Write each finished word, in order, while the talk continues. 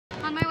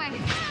On my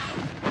way.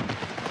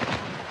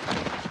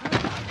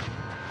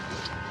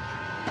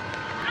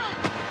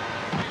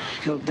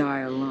 He'll die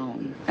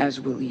alone,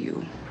 as will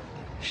you.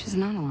 She's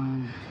not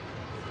alone.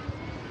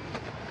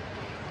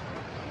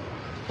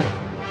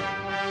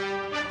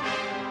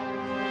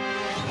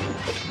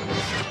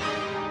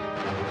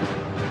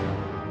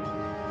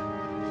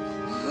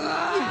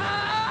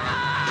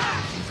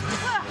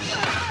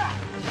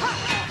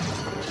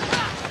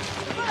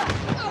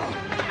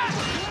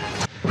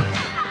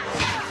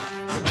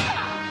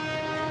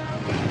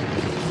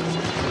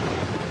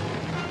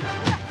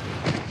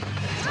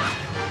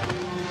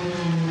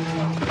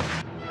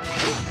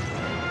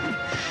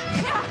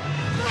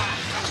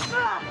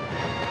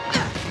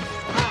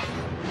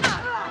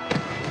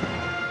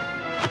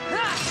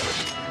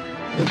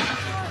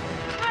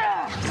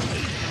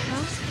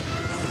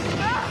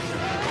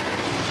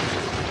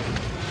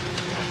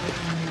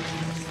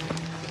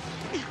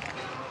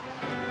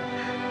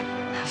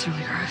 That's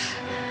really gross.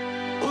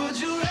 Would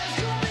you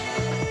rescue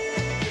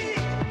me?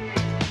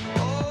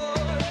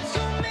 Oh,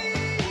 rescue me.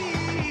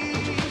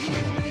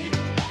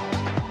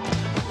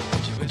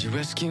 Would you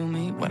rescue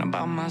me when I'm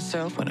by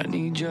myself? When I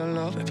need your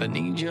love, if I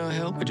need your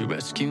help, would you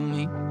rescue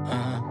me?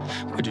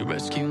 Would you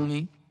rescue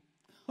me?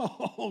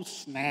 Oh,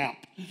 snap.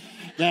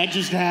 That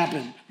just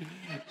happened.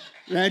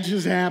 That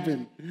just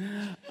happened.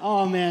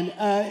 Oh, man.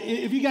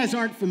 If you guys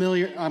aren't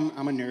familiar, I'm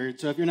a nerd,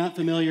 so if you're not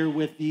familiar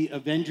with the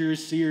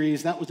Avengers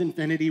series, that was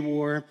Infinity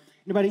War.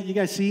 Anybody, you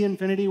guys see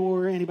Infinity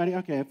War? Anybody?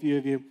 Okay, a few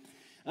of you.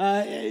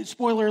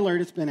 Spoiler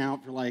alert, it's been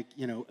out for like,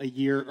 a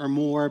year or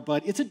more,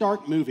 but it's a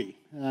dark movie,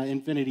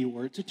 Infinity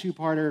War. It's a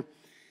two-parter.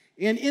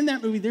 And in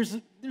that movie, there's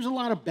a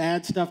lot of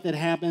bad stuff that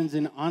happens,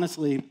 and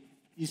honestly,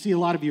 you see a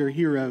lot of your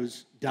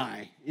heroes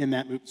die in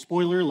that movie.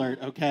 Spoiler alert,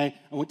 okay?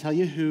 I won't tell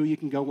you who. You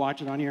can go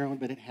watch it on your own,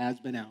 but it has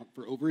been out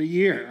for over a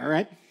year, all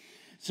right?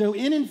 So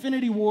in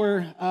Infinity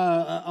War,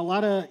 a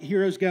lot of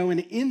heroes go,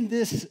 and in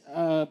this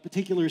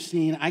particular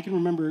scene, I can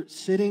remember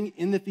sitting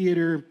in the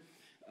theater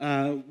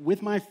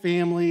with my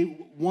family,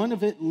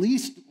 at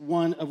least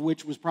one of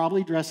which was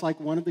probably dressed like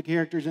one of the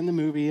characters in the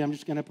movie. I'm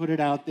just going to put it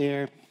out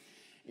there.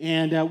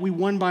 And we,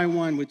 one by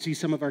one, would see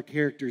some of our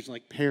characters,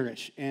 like,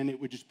 perish. And it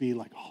would just be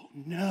like, oh,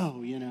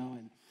 no,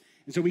 And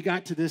so we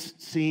got to this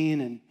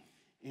scene,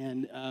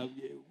 and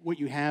what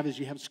you have is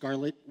you have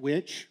Scarlet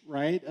Witch,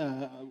 right?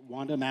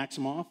 Wanda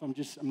Maximoff. I'm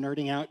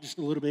nerding out just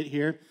a little bit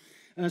here.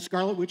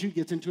 Scarlet Witch, who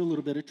gets into a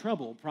little bit of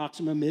trouble.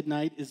 Proxima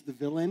Midnight is the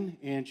villain,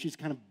 and she's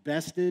kind of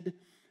bested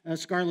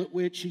Scarlet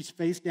Witch. She's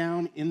face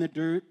down in the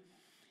dirt.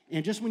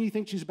 And just when you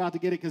think she's about to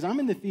get it, because I'm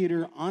in the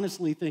theater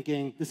honestly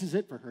thinking, this is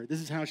it for her.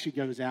 This is how she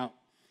goes out.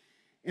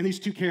 And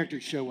these two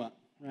characters show up,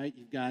 right?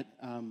 You've got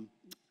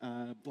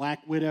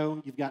Black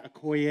Widow, you've got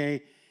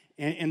Okoye,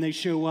 and they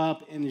show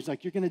up, and he's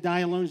like, you're going to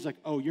die alone? He's like,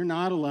 oh, you're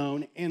not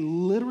alone.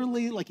 And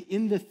literally, like,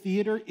 in the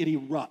theater, it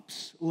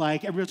erupts.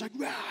 Like, everyone's like,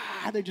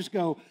 rah! They just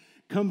go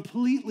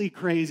completely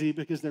crazy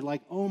because they're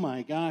like, oh,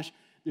 my gosh,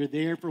 they're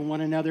there for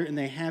one another, and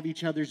they have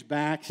each other's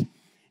backs.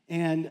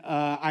 And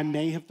I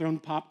may have thrown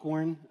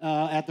popcorn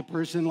at the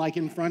person, like,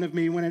 in front of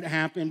me when it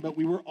happened, but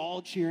we were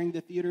all cheering. The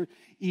theater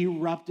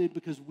erupted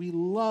because we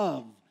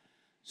love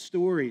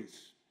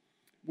stories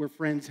where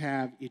friends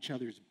have each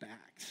other's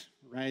backs,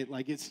 right?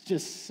 Like, it's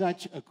just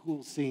such a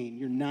cool scene.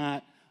 You're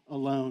not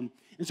alone.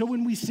 And so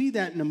when we see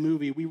that in a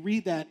movie, we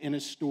read that in a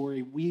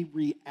story, we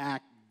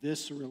react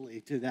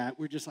viscerally to that.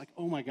 We're just like,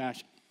 oh my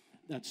gosh,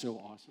 that's so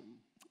awesome.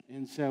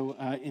 And so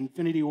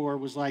Infinity War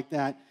was like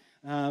that.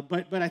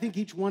 But I think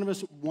each one of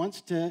us wants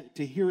to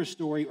hear a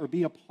story or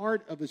be a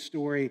part of a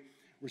story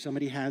where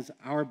somebody has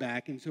our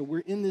back. And so we're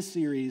in this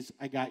series,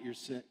 I Got Your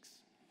Six.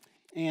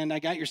 And I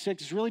Got Your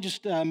Six is really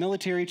just a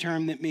military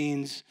term that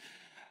means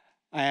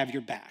I have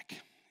your back.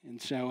 And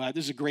so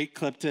this is a great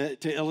clip to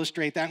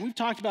illustrate that. And we've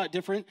talked about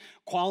different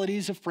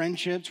qualities of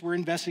friendships. We're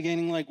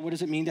investigating, like, what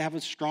does it mean to have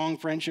a strong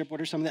friendship? What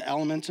are some of the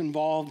elements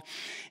involved?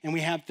 And we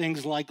have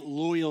things like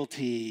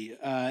loyalty,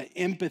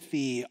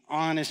 empathy,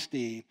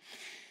 honesty.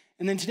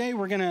 And then today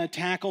we're going to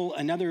tackle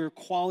another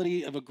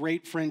quality of a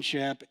great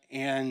friendship,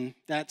 and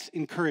that's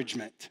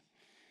encouragement.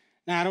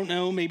 Now, I don't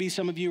know, maybe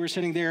some of you are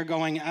sitting there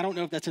going, I don't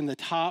know if that's in the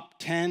top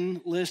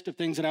 10 list of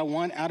things that I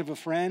want out of a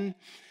friend,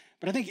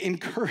 but I think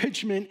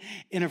encouragement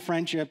in a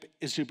friendship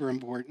is super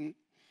important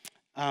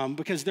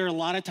because there are a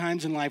lot of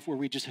times in life where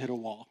we just hit a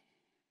wall.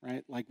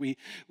 Right? Like we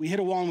hit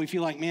a wall and we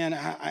feel like, man,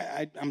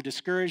 I'm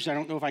discouraged. I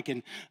don't know if I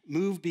can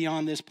move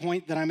beyond this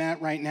point that I'm at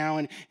right now.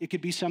 And it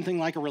could be something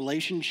like a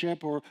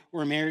relationship or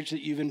a marriage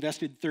that you've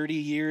invested 30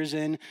 years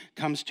in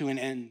comes to an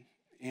end.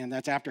 And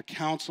that's after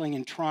counseling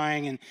and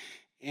trying.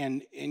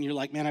 And you're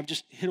like, man, I've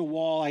just hit a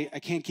wall. I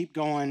can't keep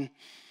going.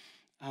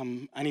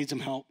 I need some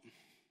help.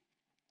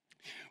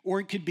 Or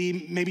it could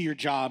be maybe your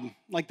job,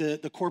 like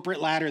the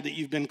corporate ladder that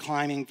you've been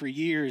climbing for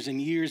years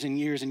and years and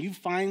years, and you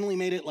finally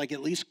made it like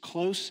at least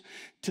close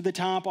to the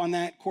top on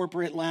that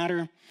corporate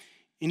ladder,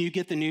 and you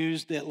get the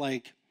news that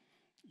like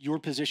your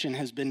position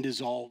has been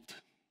dissolved.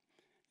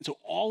 And so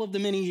all of the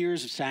many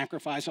years of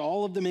sacrifice,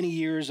 all of the many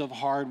years of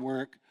hard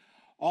work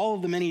all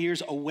of the many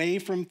years away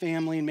from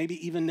family and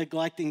maybe even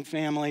neglecting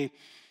family,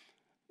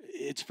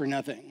 it's for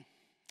nothing.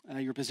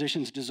 Your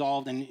position's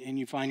dissolved and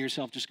you find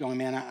yourself just going,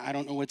 man, I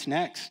don't know what's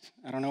next.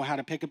 I don't know how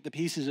to pick up the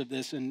pieces of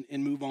this and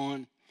move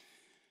on.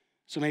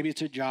 So maybe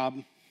it's a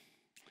job.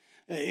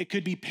 It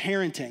could be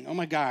parenting. Oh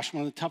my gosh,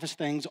 one of the toughest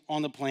things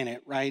on the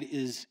planet, right,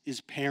 is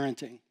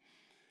parenting.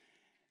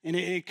 And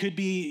it could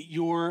be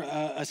you're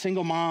a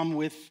single mom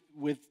with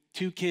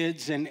 2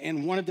 kids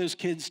and one of those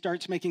kids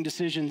starts making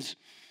decisions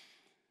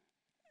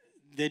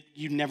that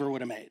you never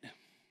would have made.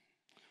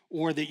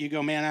 Or that you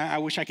go, man, I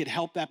wish I could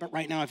help that, but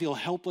right now I feel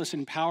helpless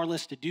and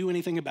powerless to do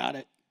anything about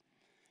it.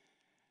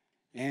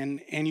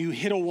 And you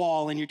hit a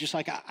wall and you're just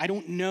like, I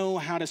don't know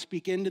how to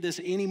speak into this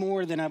any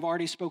more than I've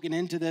already spoken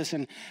into this,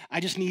 and I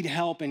just need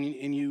help, and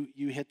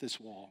you hit this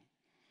wall.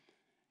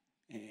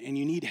 And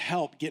you need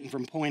help getting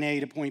from point A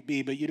to point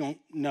B, but you don't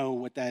know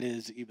what that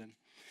is even.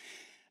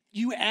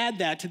 You add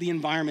that to the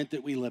environment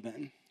that we live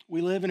in.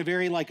 We live in a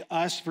very like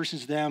us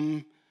versus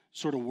them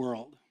sort of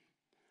world.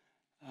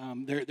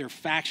 They're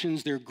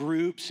factions, they're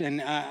groups,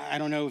 and I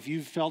don't know if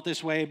you've felt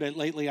this way, but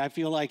lately I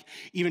feel like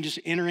even just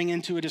entering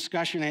into a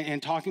discussion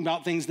and talking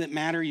about things that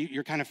matter,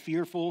 you're kind of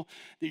fearful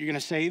that you're going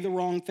to say the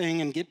wrong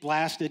thing and get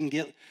blasted and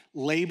get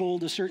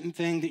labeled a certain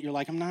thing that you're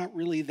like, I'm not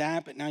really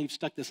that, but now you've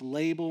stuck this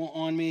label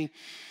on me.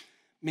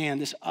 Man,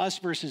 this us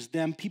versus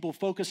them, people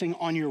focusing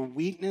on your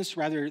weakness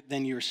rather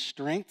than your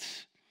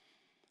strengths.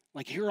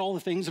 Like, here are all the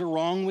things that are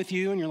wrong with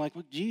you, and you're like,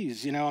 well,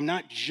 geez, I'm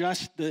not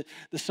just the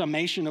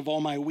summation of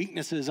all my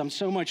weaknesses. I'm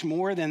so much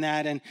more than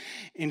that,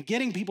 and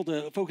getting people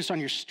to focus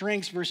on your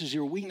strengths versus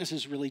your weakness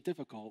is really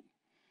difficult.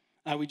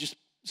 We just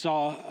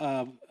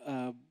saw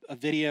a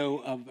video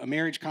of a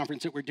marriage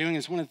conference that we're doing.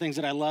 It's one of the things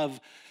that I love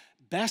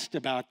best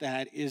about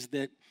that is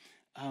that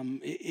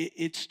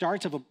it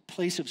starts of a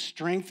place of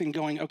strength and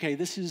going, okay,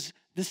 this is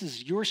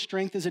your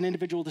strength as an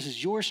individual, this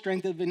is your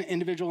strength as an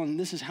individual, and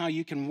this is how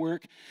you can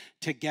work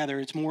together.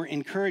 It's more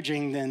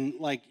encouraging than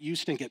like, you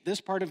stink at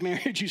this part of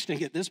marriage, you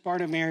stink at this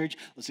part of marriage.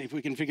 Let's see if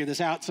we can figure this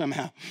out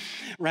somehow,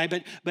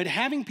 right? But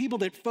having people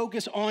that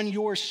focus on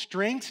your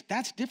strengths,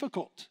 that's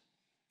difficult.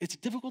 It's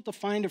difficult to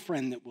find a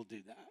friend that will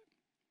do that.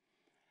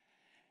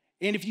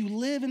 And if you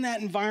live in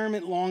that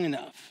environment long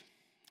enough,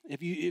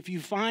 if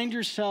you find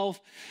yourself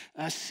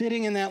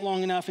sitting in that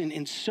long enough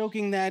and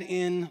soaking that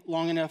in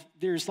long enough,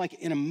 there's like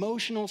an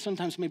emotional,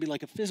 sometimes maybe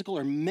like a physical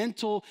or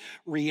mental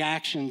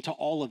reaction to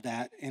all of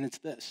that, and it's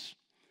this.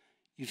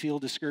 You feel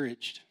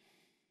discouraged.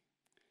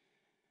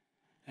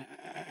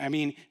 I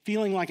mean,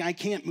 feeling like I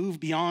can't move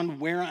beyond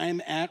where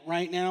I'm at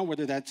right now,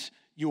 whether that's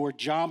your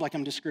job, like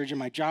I'm discouraged in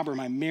my job or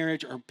my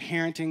marriage or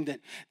parenting,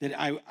 that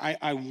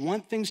I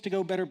want things to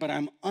go better, but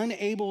I'm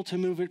unable to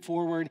move it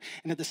forward.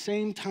 And at the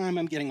same time,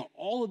 I'm getting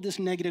all of this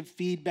negative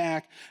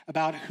feedback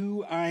about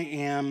who I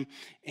am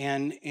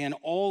and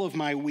all of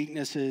my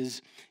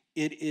weaknesses.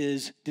 It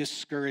is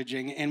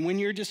discouraging. And when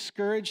you're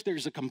discouraged,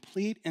 there's a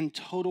complete and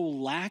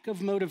total lack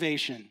of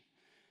motivation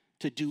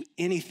to do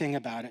anything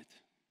about it.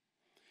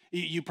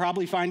 You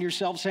probably find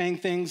yourself saying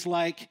things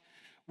like,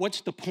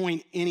 what's the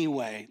point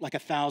anyway, like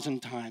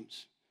 1,000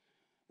 times?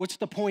 What's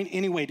the point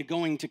anyway to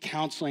going to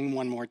counseling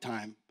one more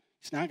time?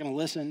 He's not going to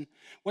listen.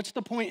 What's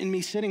the point in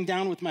me sitting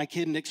down with my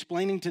kid and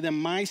explaining to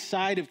them my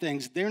side of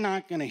things? They're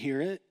not going to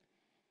hear it.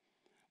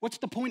 What's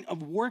the point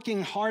of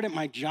working hard at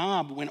my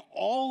job when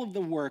all of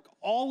the work,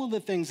 all of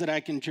the things that I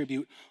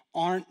contribute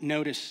aren't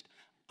noticed?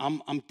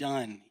 I'm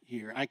done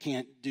here. I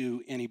can't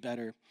do any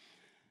better.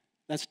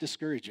 That's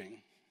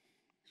discouraging.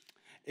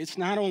 It's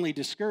not only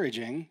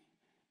discouraging,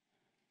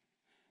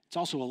 it's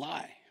also a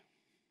lie.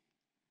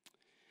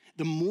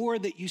 The more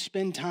that you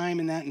spend time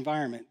in that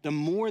environment, the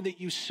more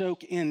that you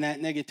soak in that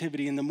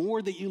negativity, and the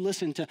more that you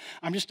listen to,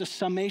 I'm just a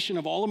summation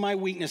of all of my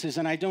weaknesses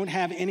and I don't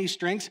have any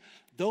strengths,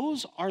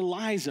 those are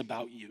lies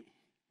about you.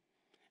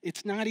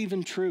 It's not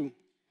even true.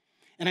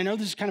 And I know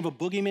this is kind of a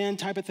boogeyman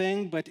type of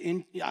thing, but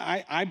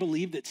I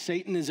believe that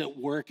Satan is at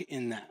work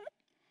in that.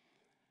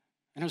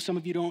 I know some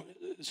of you don't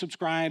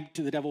subscribe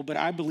to the devil, but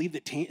I believe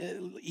that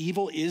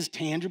evil is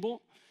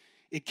tangible.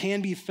 It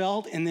can be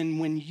felt, and then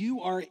when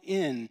you are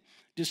in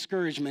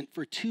discouragement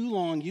for too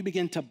long, you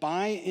begin to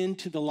buy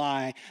into the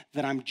lie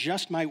that I'm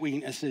just my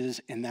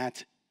weaknesses, and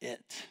that's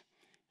it.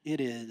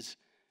 It is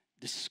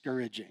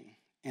discouraging,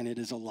 and it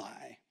is a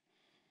lie.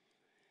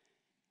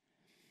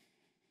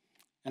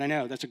 And I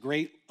know that's a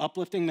great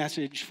uplifting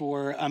message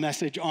for a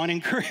message on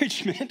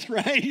encouragement,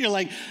 right? You're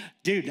like,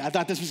 dude, I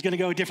thought this was going to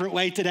go a different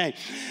way today.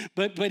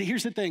 But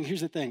here's the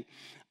thing.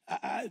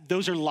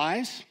 Those are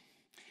lies.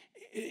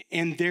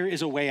 And there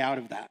is a way out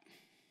of that.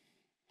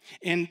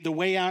 And the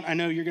way out, I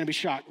know you're going to be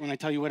shocked when I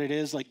tell you what it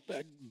is, like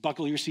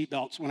buckle your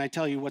seatbelts. When I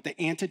tell you what the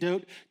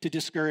antidote to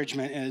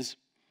discouragement is,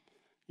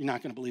 you're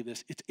not going to believe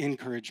this. It's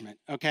encouragement,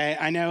 okay?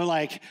 I know,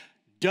 like,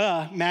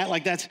 duh, Matt,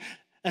 like that's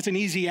an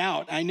easy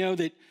out. I know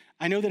that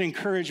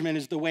encouragement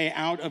is the way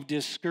out of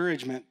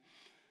discouragement.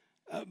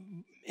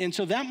 And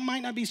so that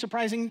might not be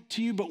surprising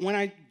to you, but when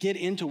I get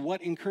into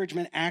what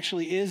encouragement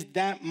actually is,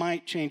 that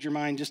might change your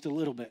mind just a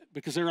little bit,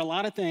 because there are a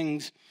lot of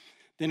things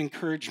that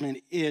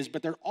encouragement is,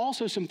 but there are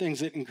also some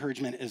things that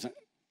encouragement isn't.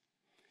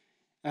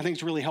 I think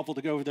it's really helpful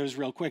to go over those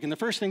real quick. And the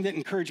first thing that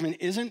encouragement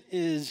isn't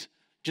is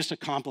just a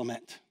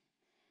compliment.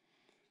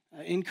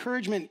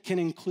 Encouragement can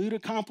include a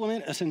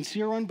compliment, a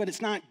sincere one, but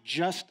it's not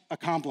just a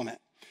compliment.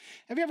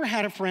 Have you ever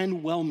had a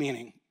friend,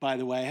 well-meaning, by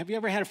the way? Have you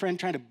ever had a friend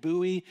try to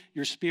buoy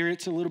your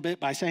spirits a little bit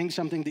by saying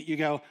something that you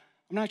go,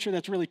 I'm not sure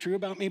that's really true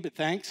about me, but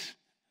thanks?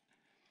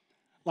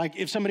 Like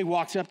if somebody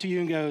walks up to you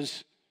and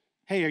goes,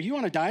 hey, are you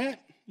on a diet?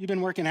 You've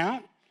been working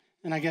out?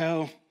 And I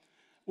go,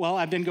 well,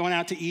 I've been going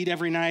out to eat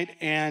every night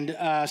and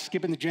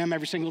skipping the gym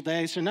every single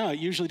day. So no, it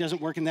usually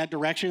doesn't work in that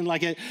direction.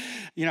 Like I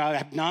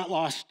have not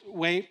lost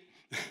weight.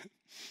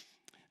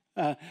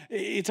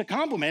 It's a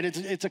compliment.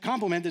 It's a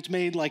compliment that's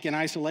made like in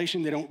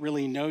isolation. They don't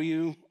really know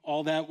you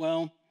all that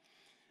well.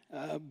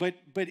 But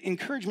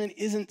encouragement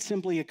isn't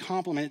simply a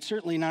compliment. It's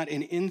certainly not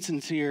an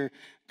insincere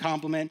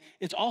compliment.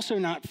 It's also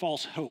not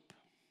false hope.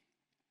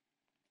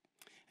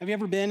 Have you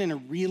ever been in a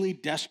really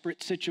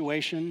desperate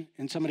situation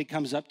and somebody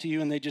comes up to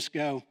you and they just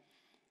go,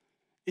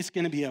 it's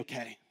going to be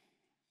okay.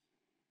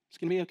 It's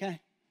going to be okay.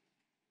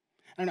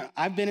 I don't know.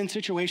 I've been in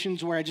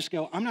situations where I just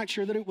go, I'm not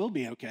sure that it will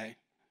be okay,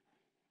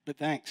 but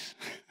thanks.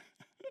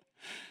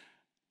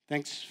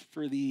 Thanks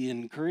for the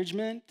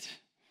encouragement.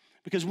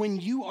 Because when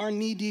you are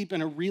knee-deep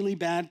in a really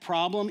bad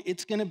problem,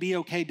 it's going to be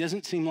okay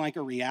doesn't seem like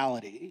a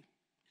reality.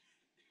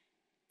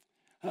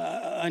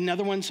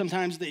 Another one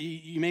sometimes that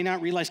you may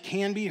not realize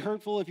can be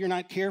hurtful if you're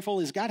not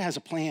careful is God has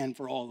a plan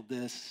for all of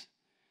this.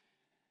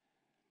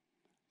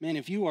 Man,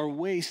 if you are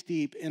waist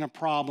deep in a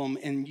problem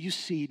and you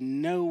see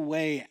no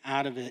way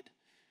out of it,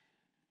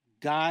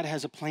 God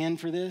has a plan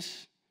for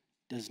this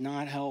does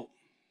not help.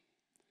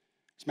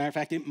 As a matter of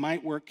fact, it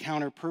might work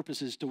counter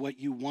purposes to what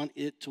you want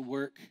it to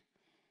work.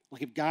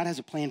 Like if God has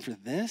a plan for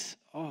this,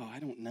 I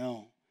don't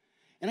know.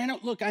 And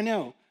I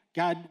know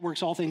God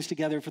works all things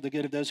together for the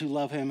good of those who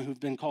love him, who've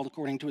been called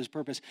according to his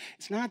purpose.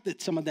 It's not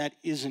that some of that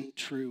isn't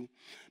true,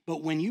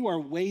 but when you are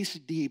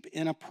waist deep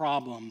in a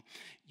problem,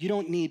 you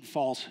don't need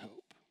false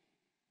hope,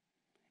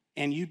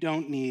 and you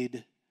don't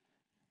need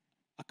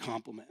a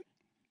compliment.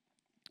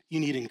 You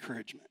need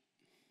encouragement.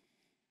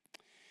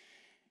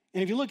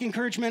 And if you look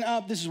encouragement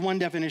up, this is one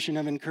definition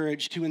of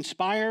encourage: to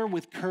inspire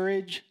with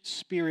courage,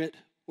 spirit,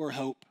 or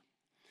hope.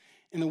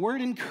 And the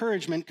word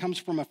encouragement comes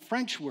from a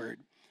French word,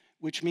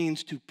 which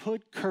means to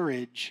put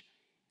courage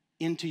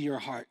into your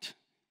heart.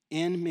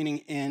 In meaning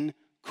in,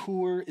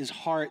 coeur is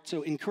heart.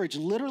 So encourage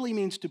literally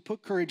means to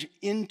put courage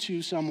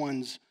into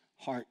someone's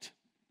heart.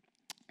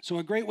 So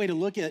a great way to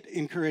look at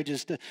encourage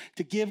is to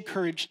give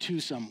courage to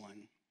someone.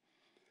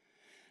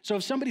 So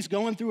if somebody's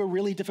going through a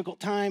really difficult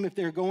time, if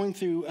they're going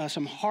through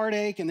some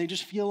heartache and they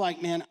just feel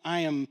like, man, I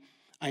am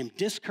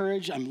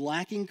discouraged, I'm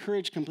lacking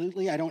courage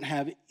completely, I don't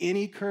have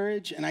any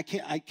courage, and I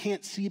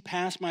can't see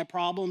past my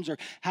problems or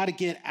how to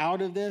get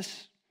out of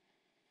this.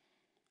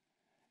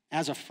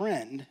 As a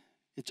friend,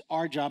 it's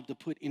our job to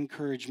put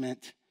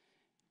encouragement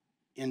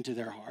into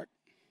their heart,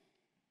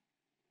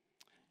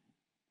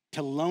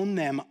 to loan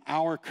them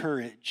our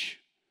courage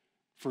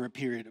for a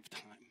period of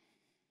time.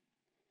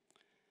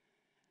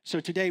 So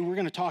today we're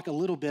going to talk a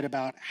little bit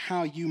about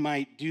how you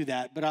might do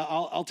that, but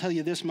I'll tell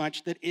you this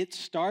much, that it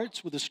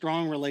starts with a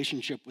strong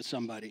relationship with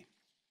somebody.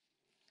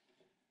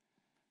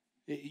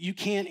 You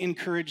can't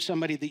encourage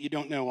somebody that you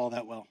don't know all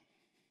that well.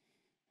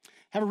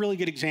 I have a really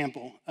good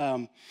example.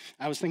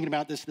 I was thinking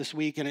about this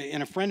week,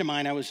 and a friend of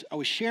mine, I was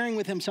sharing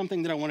with him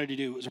something that I wanted to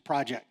do. It was a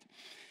project.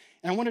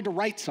 And I wanted to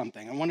write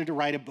something. I wanted to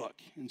write a book.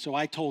 And so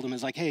I told him, I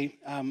was like, hey,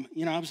 I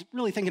was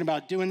really thinking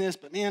about doing this,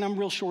 but man, I'm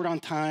real short on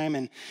time,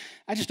 and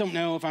I just don't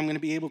know if I'm going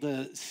to be able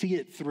to see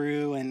it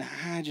through, and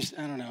I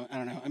don't know.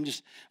 I'm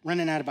just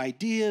running out of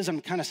ideas.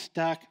 I'm kind of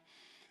stuck,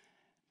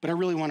 but I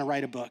really want to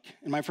write a book.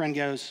 And my friend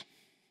goes,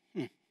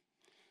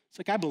 it's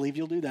like, I believe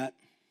you'll do that.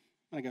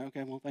 I go,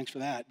 okay, well, thanks for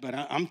that. But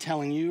I'm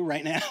telling you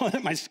right now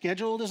that my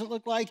schedule doesn't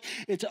look like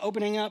it's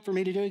opening up for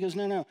me to do it. He goes,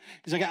 no.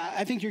 He's like,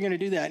 I think you're going to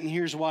do that, and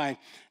here's why.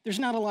 There's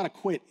not a lot of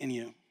quit in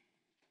you.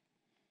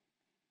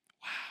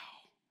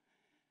 Wow.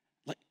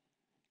 Like,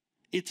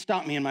 it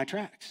stopped me in my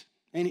tracks.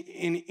 And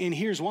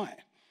here's why.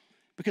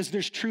 Because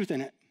there's truth in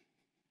it.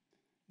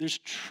 There's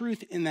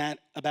truth in that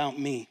about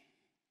me.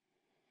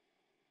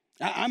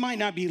 I might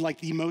not be like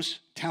the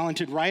most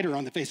talented writer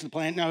on the face of the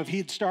planet. Now, if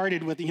he'd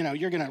started with,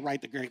 you're going to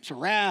write The Grapes of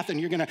Wrath, and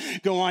you're going to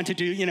go on to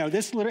do,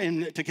 this little,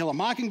 and To Kill a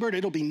Mockingbird,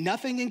 it'll be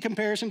nothing in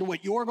comparison to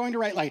what you're going to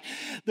write. Like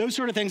those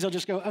sort of things, I'll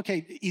just go,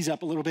 okay, ease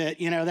up a little bit.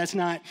 That's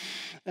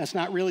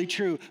not really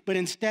true. But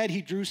instead,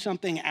 he drew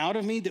something out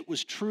of me that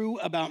was true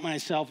about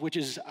myself, which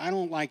is I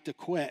don't like to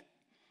quit.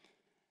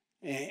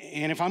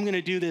 And if I'm going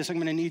to do this, I'm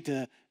going to need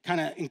to kind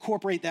of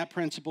incorporate that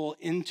principle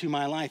into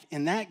my life.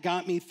 And that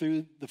got me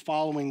through the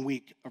following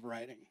week of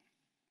writing.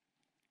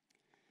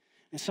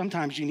 And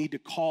sometimes you need to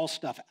call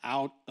stuff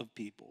out of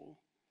people,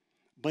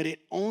 but it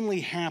only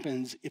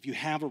happens if you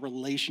have a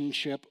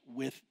relationship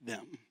with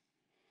them.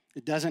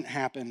 It doesn't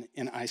happen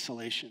in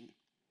isolation.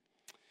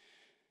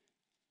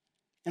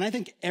 And I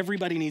think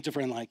everybody needs a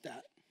friend like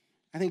that.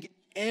 I think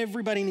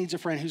everybody needs a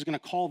friend who's going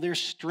to call their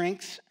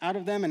strengths out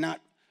of them and not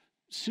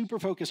super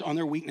focus on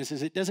their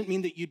weaknesses. It doesn't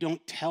mean that you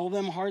don't tell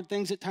them hard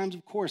things at times.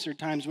 Of course, there are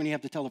times when you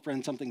have to tell a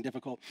friend something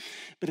difficult.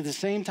 But at the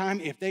same time,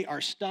 if they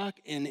are stuck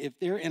and if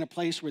they're in a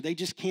place where they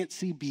just can't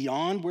see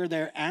beyond where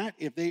they're at,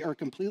 if they are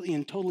completely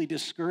and totally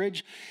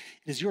discouraged,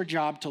 it is your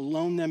job to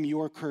loan them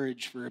your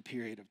courage for a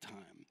period of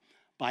time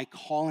by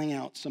calling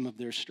out some of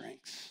their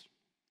strengths.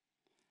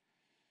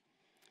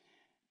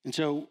 And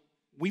so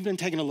we've been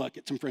taking a look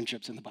at some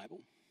friendships in the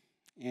Bible.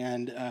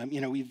 And,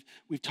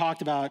 we've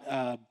talked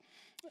about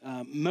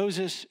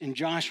Moses and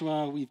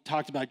Joshua. We've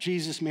talked about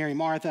Jesus, Mary,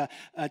 Martha.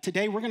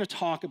 Today, we're going to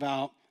talk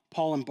about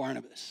Paul and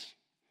Barnabas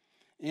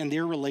and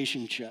their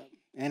relationship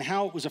and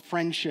how it was a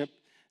friendship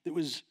that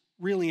was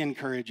really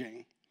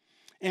encouraging.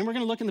 And we're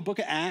going to look in the book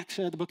of Acts.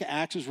 The book of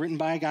Acts was written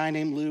by a guy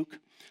named Luke.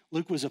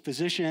 Luke was a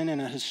physician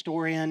and a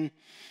historian.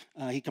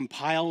 He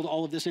compiled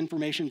all of this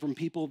information from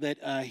people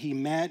that he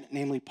met,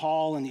 namely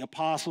Paul and the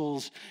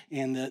apostles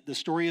and the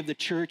story of the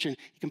church. And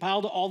he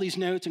compiled all these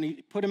notes and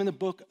he put them in the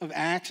book of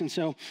Acts. And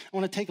so I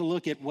want to take a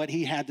look at what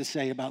he had to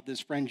say about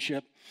this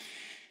friendship.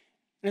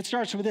 And it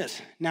starts with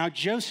this. Now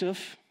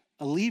Joseph,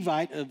 a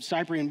Levite of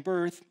Cyprian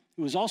birth,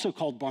 who was also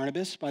called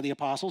Barnabas by the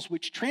apostles,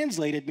 which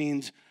translated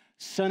means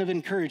son of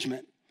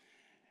encouragement,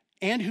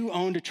 and who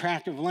owned a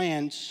tract of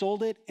land,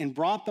 sold it and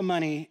brought the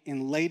money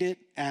and laid it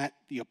at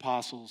the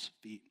apostles'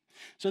 feet.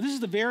 So this is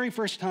the very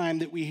first time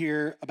that we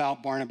hear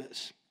about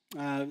Barnabas.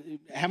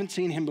 Haven't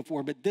seen him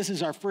before, but this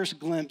is our first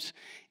glimpse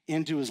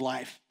into his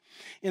life.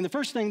 And the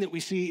first thing that we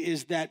see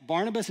is that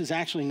Barnabas is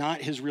actually not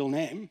his real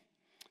name.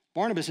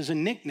 Barnabas is a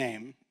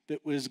nickname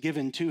that was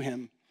given to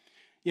him.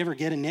 You ever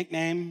get a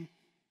nickname?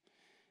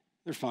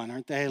 They're fun,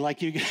 aren't they?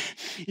 Like you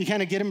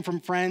kind of get them from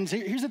friends.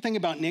 Here's the thing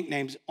about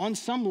nicknames. On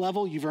some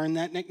level, you've earned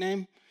that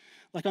nickname.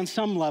 Like on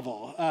some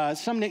level,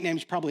 some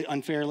nicknames probably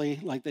unfairly,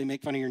 like they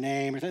make fun of your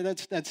name, or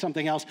that's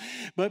something else.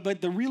 But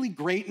the really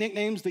great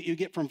nicknames that you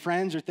get from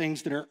friends are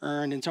things that are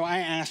earned. And so I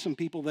asked some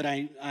people that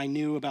I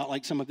knew about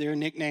like some of their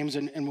nicknames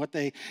and what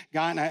they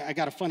got, and I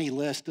got a funny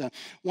list.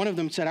 One of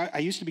them said, I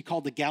used to be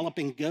called the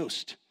Galloping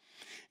Ghost.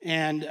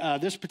 And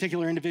this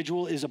particular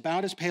individual is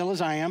about as pale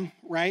as I am,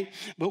 right?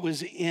 But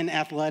was in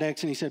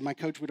athletics. And he said, my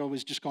coach would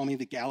always just call me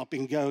the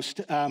Galloping Ghost.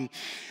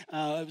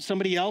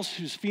 Somebody else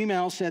who's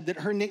female said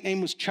that her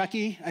nickname was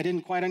Chucky. I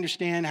didn't quite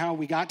understand how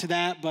we got to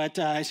that. But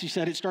she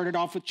said it started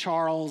off with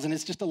Charles. And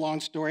it's just a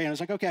long story. And I was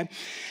like, okay.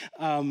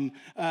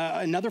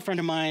 Another friend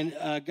of mine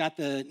got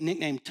the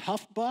nickname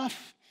Tough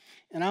Buff.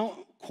 And I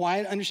don't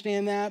quite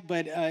understand that.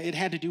 But it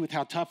had to do with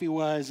how tough he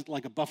was,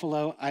 like a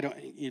buffalo.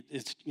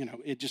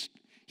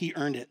 He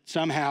earned it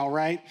somehow,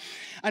 right?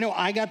 I know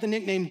I got the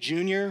nickname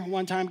Junior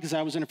one time because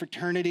I was in a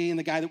fraternity and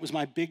the guy that was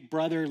my big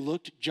brother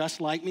looked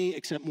just like me,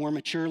 except more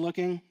mature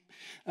looking.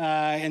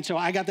 And so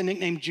I got the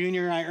nickname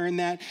Junior, I earned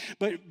that.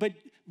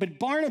 But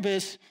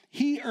Barnabas,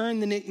 he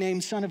earned the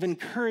nickname Son of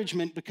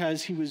Encouragement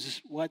because he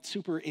was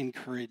super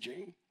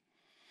encouraging.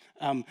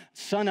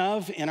 Son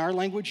of, in our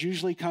language,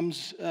 usually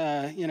comes,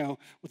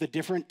 with a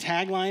different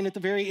tagline at the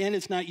very end.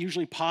 It's not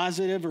usually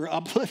positive or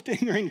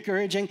uplifting or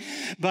encouraging,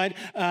 but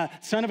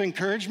son of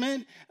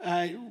encouragement,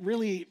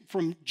 really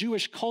from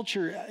Jewish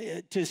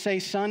culture, to say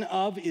son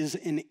of is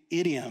an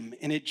idiom,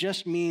 and it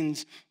just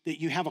means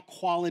that you have a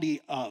quality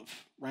of,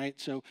 right?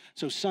 So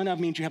son of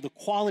means you have the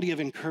quality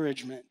of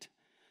encouragement.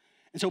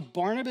 And so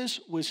Barnabas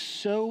was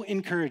so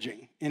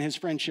encouraging in his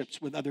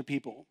friendships with other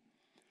people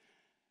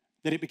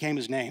that it became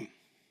his name.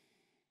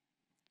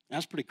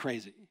 That's pretty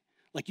crazy.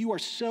 Like you are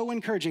so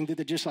encouraging that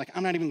they're just like,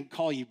 I'm not even going to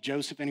call you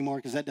Joseph anymore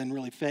because that doesn't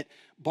really fit.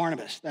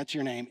 Barnabas, that's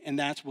your name. And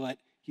that's what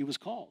he was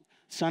called,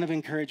 son of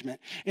encouragement.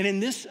 And in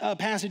this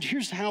passage,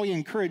 here's how he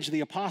encouraged the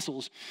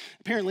apostles.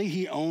 Apparently,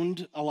 he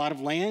owned a lot of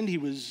land. He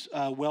was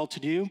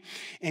well-to-do.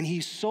 And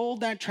he sold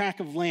that tract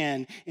of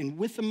land. And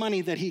with the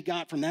money that he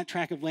got from that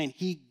tract of land,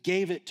 he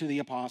gave it to the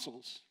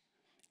apostles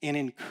and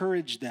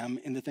encouraged them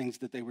in the things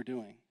that they were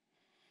doing.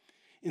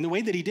 And the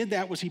way that he did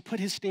that was he put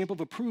his stamp of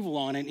approval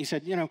on it. And he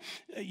said,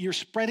 you're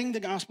spreading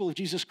the gospel of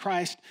Jesus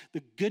Christ,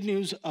 the good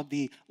news of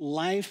the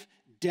life,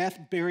 death,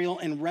 burial,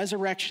 and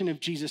resurrection of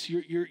Jesus.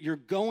 You're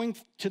going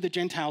to the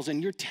Gentiles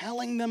and you're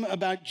telling them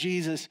about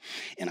Jesus.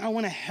 And I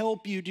want to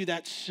help you do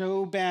that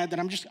so bad that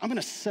I'm going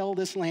to sell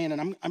this land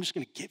and I'm just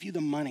going to give you the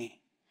money.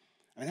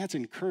 I mean, that's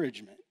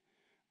encouragement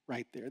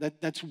right there.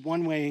 That's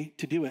one way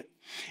to do it.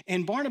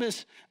 And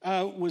Barnabas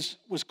was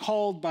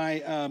called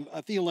by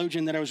a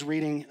theologian that I was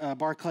reading,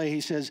 Barclay.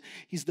 He says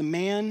he's the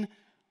man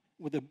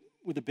with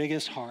the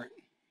biggest heart.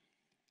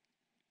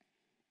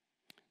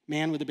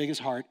 Man with the biggest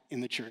heart in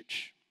the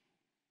church.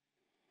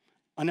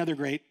 Another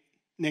great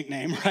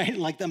nickname, right?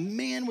 Like the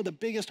man with the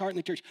biggest heart in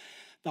the church.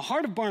 The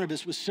heart of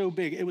Barnabas was so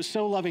big. It was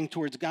so loving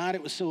towards God.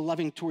 It was so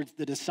loving towards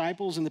the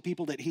disciples and the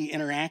people that he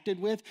interacted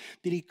with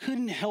that he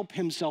couldn't help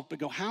himself but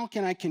go, how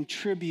can I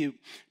contribute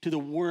to the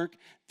work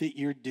that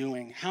you're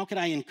doing? How can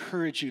I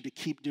encourage you to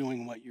keep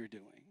doing what you're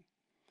doing?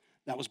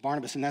 That was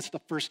Barnabas, and that's the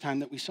first time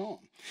that we saw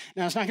him.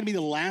 Now, it's not going to be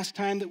the last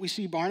time that we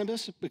see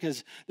Barnabas,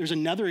 because there's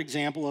another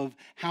example of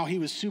how he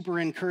was super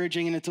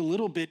encouraging, and it's a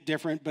little bit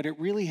different, but it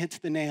really hits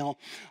the nail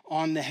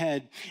on the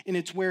head. And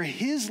it's where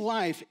his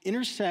life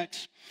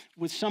intersects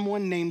with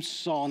someone named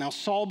Saul. Now,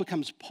 Saul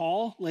becomes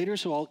Paul later,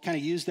 so I'll kind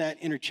of use that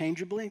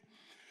interchangeably.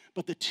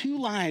 But the two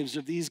lives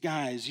of these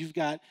guys, you've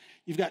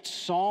got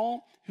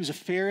Saul, who's a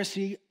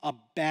Pharisee, a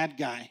bad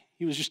guy.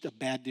 He was just a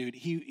bad dude.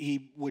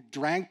 He would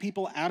drag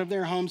people out of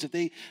their homes if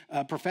they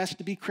professed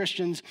to be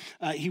Christians.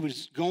 He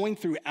was going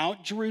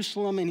throughout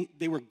Jerusalem, and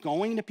they were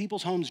going to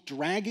people's homes,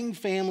 dragging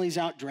families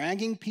out,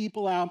 dragging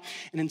people out,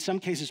 and in some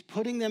cases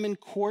putting them in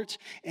courts,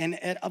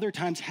 and at other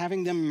times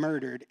having them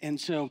murdered. And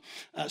so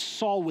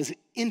Saul was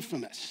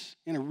infamous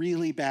in a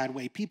really bad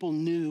way. People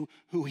knew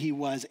who he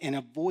was and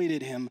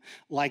avoided him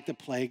like the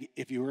plague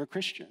if you were a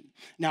Christian.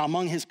 Now,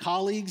 among his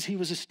colleagues, he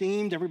was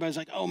esteemed. Everybody's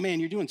like, oh man,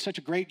 you're doing such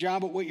a great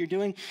job at what you're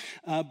doing.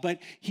 But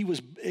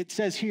it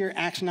says here,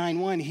 Acts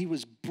 9:1, he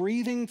was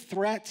breathing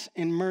threats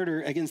and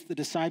murder against the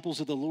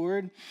disciples of the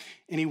Lord,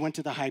 and he went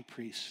to the high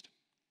priest.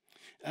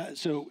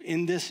 So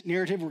in this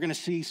narrative, we're going to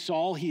see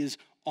Saul. He is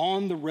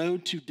on the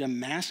road to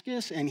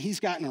Damascus, and he's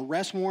got an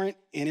arrest warrant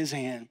in his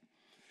hand.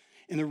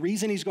 And the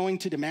reason he's going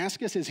to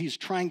Damascus is he's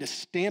trying to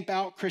stamp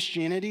out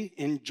Christianity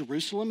in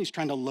Jerusalem. He's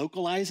trying to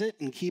localize it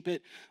and keep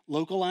it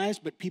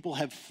localized, but people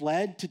have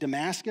fled to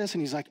Damascus,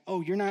 and he's like,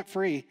 oh, you're not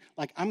free.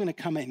 Like, I'm going to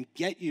come and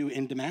get you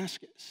in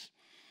Damascus.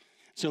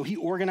 So he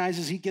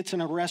organizes, he gets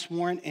an arrest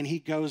warrant, and he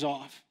goes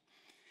off.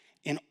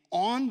 And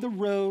on the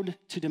road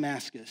to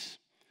Damascus,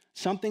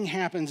 something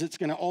happens that's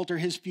going to alter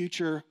his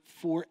future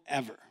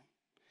forever.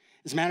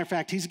 As a matter of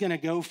fact, he's going to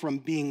go from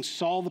being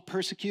Saul the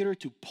persecutor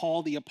to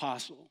Paul the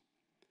apostle.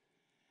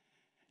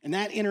 And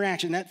that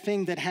interaction, that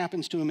thing that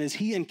happens to him is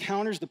he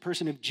encounters the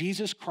person of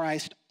Jesus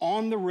Christ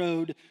on the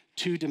road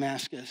to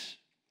Damascus.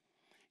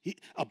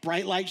 A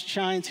bright light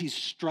shines, he's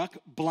struck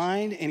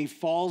blind, and he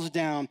falls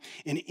down.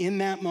 And in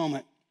that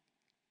moment,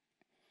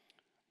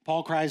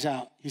 Paul cries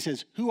out. He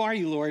says, who are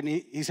you, Lord?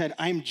 And he said,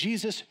 I am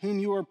Jesus whom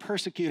you are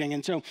persecuting.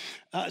 And so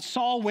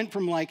Saul went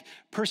from like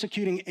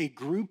persecuting a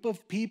group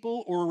of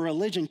people or a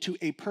religion to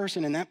a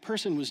person, and that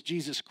person was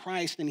Jesus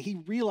Christ. And he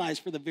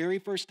realized for the very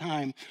first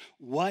time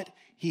what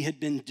he had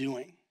been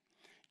doing.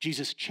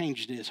 Jesus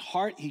changed his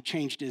heart, he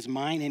changed his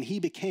mind, and he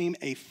became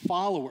a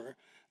follower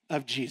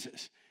of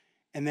Jesus,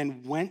 and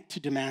then went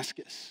to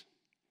Damascus,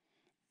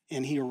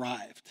 and he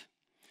arrived.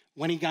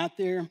 When he got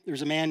there, there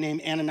was a man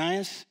named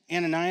Ananias.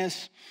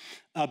 Ananias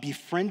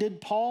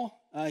befriended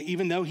Paul,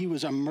 even though he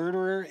was a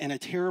murderer and a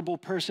terrible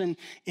person,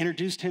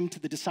 introduced him to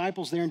the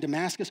disciples there in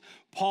Damascus.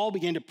 Paul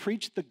began to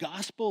preach the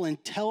gospel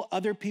and tell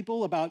other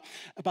people about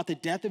the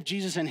death of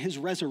Jesus and his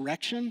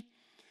resurrection.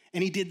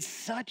 And he did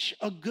such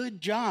a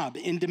good job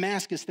in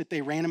Damascus that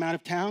they ran him out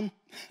of town,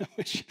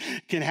 which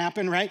can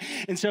happen, right?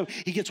 And so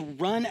he gets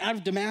run out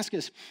of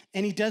Damascus,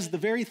 and he does the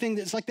very thing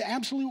that's like the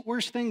absolute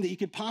worst thing that you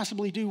could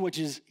possibly do, which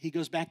is he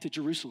goes back to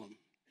Jerusalem,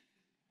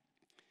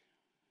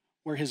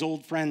 where his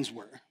old friends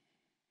were,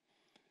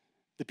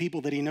 the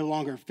people that he no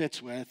longer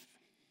fits with,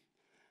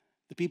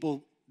 the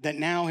people that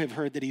now have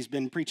heard that he's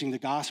been preaching the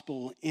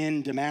gospel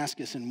in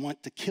Damascus and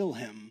want to kill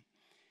him.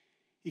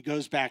 He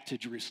goes back to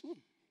Jerusalem.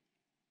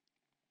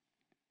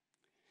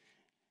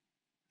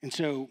 And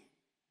so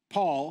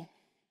Paul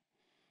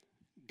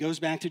goes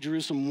back to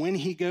Jerusalem. When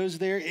he goes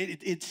there,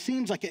 it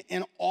seems like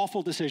an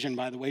awful decision,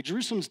 by the way.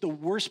 Jerusalem's the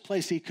worst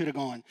place he could have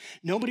gone.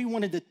 Nobody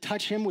wanted to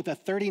touch him with a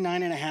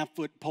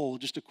 39.5-foot pole,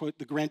 just to quote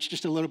the Grinch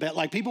just a little bit.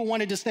 Like, people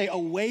wanted to stay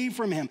away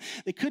from him.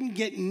 They couldn't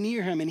get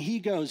near him, and he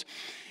goes.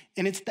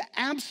 And it's the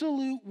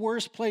absolute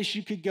worst place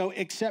you could go,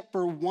 except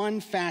for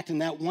one fact,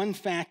 and that one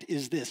fact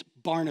is this: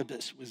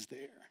 Barnabas was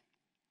there.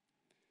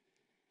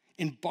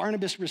 And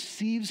Barnabas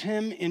receives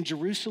him in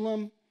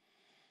Jerusalem.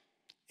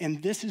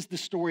 And this is the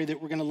story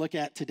that we're going to look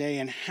at today,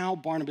 and how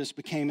Barnabas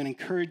became an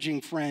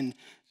encouraging friend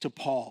to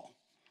Paul.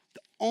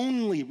 The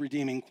only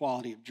redeeming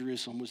quality of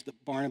Jerusalem was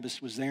that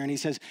Barnabas was there. And he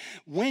says,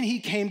 when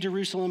he came to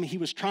Jerusalem, he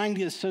was trying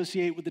to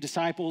associate with the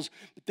disciples,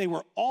 but they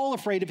were all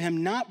afraid of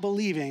him, not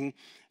believing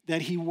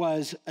that he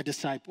was a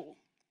disciple.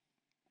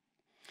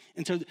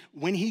 And so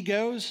when he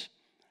goes,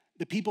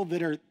 the people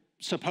that are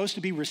supposed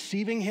to be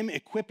receiving him,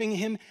 equipping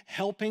him,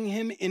 helping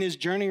him in his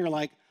journey are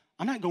like,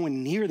 I'm not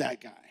going near that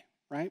guy.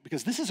 Right?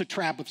 Because this is a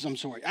trap of some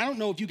sort. I don't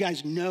know if you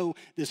guys know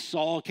this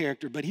Saul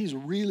character, but he's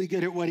really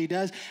good at what he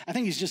does. I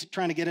think he's just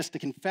trying to get us to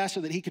confess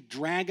so that he could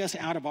drag us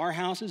out of our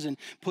houses and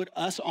put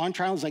us on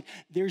trial. It's like,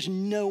 there's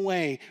no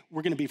way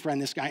we're going to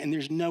befriend this guy, and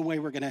there's no way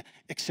we're going to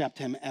accept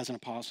him as an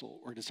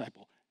apostle or a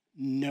disciple.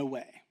 No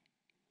way.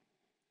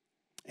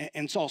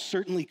 And Saul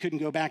certainly couldn't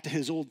go back to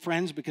his old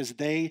friends because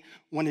they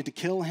wanted to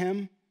kill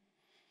him.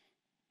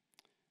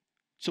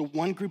 So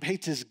one group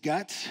hates his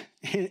guts,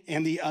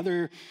 and the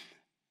other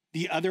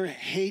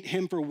hate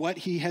him for what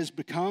he has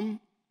become.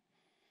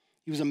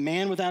 He was a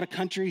man without a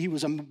country. He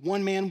was a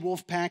one-man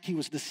wolf pack. He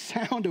was the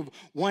sound of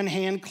one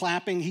hand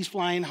clapping. He's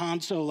flying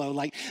Han Solo.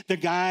 Like, the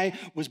guy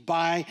was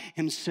by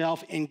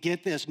himself. And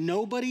get this,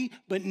 nobody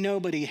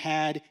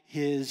had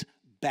his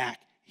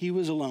back. he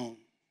was alone,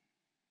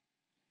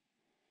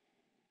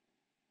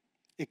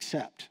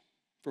 except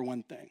for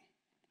one thing,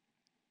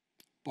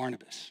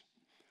 Barnabas.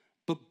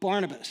 But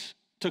Barnabas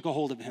took a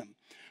hold of him,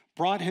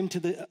 brought him to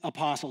the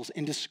apostles,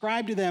 and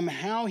described to them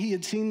how he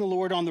had seen the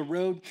Lord on the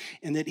road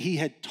and that he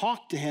had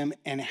talked to him,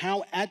 and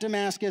how at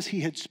Damascus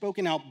he had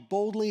spoken out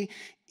boldly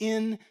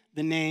in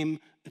the name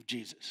of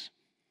Jesus.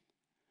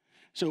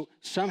 So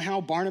somehow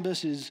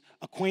Barnabas is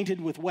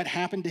acquainted with what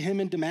happened to him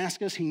in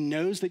Damascus. He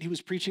knows that he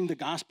was preaching the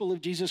gospel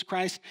of Jesus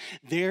Christ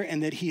there,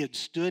 and that he had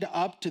stood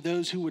up to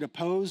those who would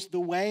oppose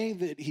the way,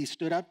 that he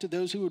stood up to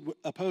those who would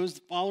oppose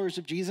the followers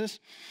of Jesus,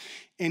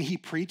 and he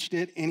preached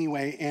it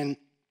anyway. And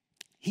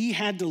he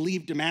had to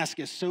leave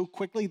Damascus so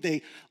quickly,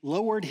 they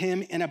lowered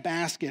him in a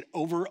basket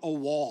over a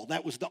wall.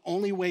 That was the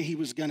only way he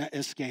was going to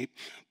escape.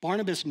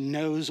 Barnabas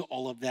knows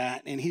all of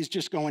that, and he's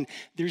just going,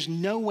 there's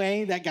no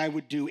way that guy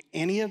would do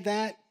any of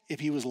that if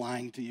he was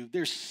lying to you.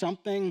 There's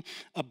something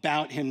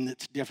about him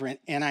that's different,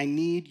 and I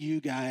need you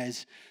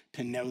guys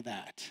to know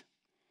that.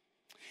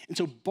 And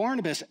so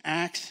Barnabas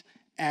acts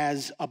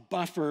as a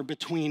buffer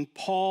between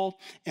Paul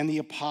and the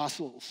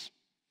apostles.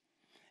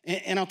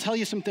 And I'll tell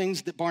you some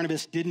things that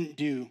Barnabas didn't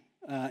do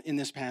in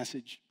this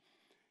passage.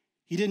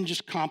 He didn't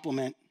just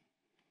compliment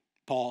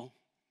Paul.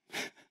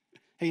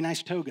 Hey,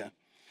 nice toga.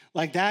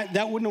 Like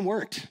that wouldn't have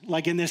worked,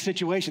 like in this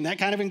situation. That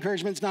kind of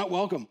encouragement's not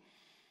welcome.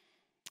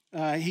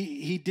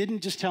 He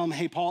didn't just tell him,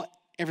 hey, Paul,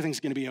 everything's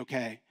going to be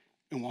okay,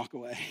 and walk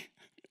away,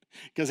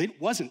 because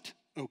it wasn't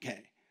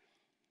okay.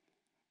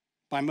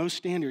 By most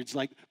standards,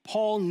 like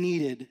Paul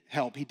needed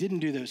help. He didn't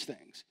do those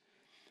things.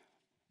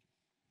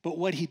 But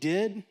what he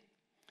did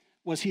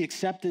was he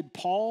accepted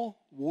Paul,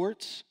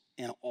 warts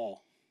and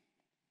all.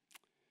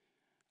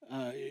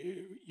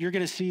 You're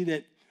going to see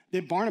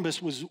that Barnabas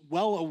was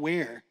well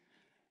aware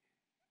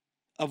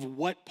of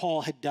what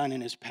Paul had done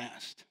in his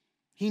past.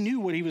 He knew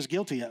what he was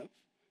guilty of.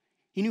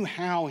 He knew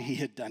how he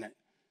had done it.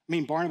 I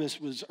mean,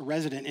 Barnabas was a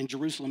resident in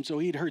Jerusalem, so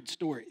he'd heard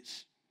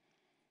stories.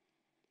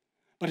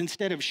 But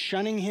instead of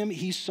shunning him,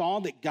 he saw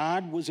that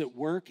God was at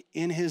work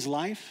in his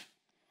life,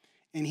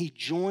 and he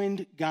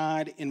joined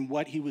God in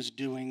what he was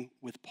doing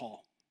with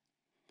Paul.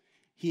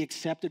 He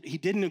accepted. He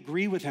didn't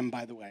agree with him,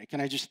 by the way.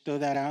 Can I just throw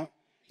that out?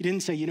 He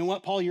didn't say, you know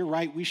what, Paul, you're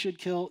right, we should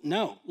kill.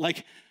 No,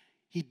 like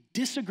he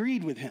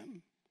disagreed with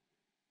him,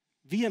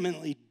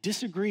 vehemently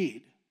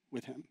disagreed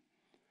with him.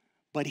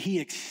 But he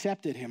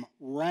accepted him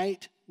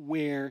right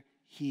where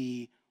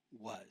he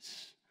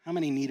was. How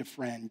many need a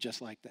friend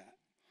just like that?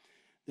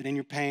 That in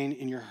your pain,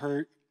 in your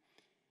hurt,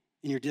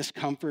 in your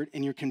discomfort,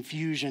 in your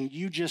confusion,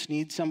 you just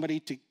need somebody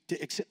to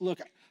accept.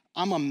 Look,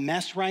 I'm a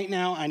mess right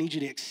now. I need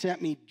you to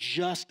accept me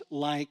just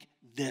like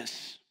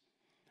this.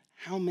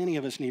 How many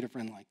of us need a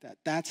friend like that?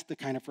 That's the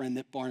kind of friend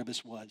that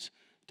Barnabas was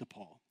to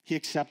Paul. He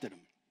accepted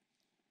him.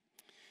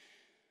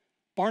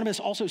 Barnabas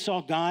also saw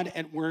God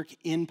at work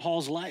in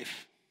Paul's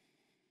life.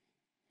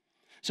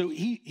 So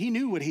he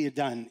knew what he had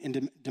done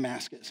in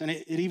Damascus. And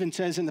it even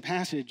says in the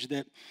passage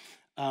that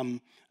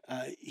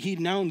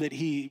he'd known that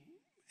he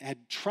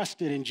had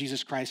trusted in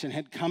Jesus Christ and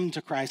had come to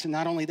Christ. And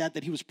not only that,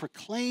 that he was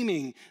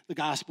proclaiming the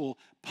gospel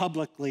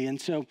publicly. And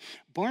so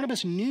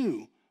Barnabas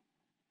knew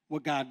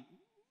what God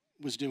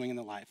was doing in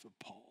the life of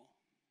Paul.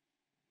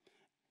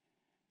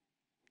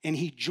 And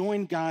he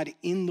joined God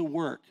in the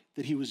work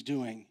that he was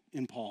doing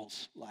in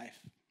Paul's life.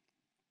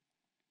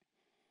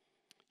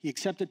 He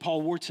accepted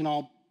Paul, warts and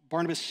all.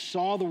 Barnabas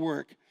saw the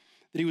work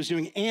that he was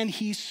doing, and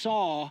he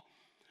saw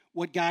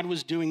what God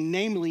was doing,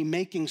 namely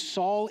making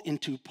Saul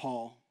into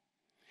Paul.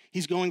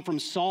 He's going from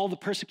Saul the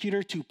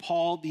persecutor to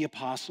Paul the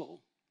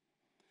apostle.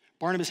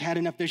 Barnabas had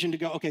enough vision to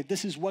go, okay,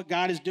 this is what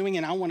God is doing,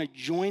 and I want to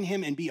join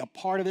him and be a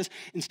part of this.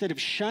 Instead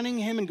of shunning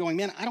him and going,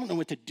 man, I don't know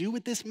what to do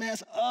with this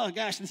mess. Oh,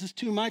 gosh, this is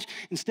too much.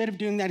 Instead of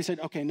doing that, he said,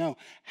 okay, no,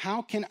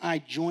 how can I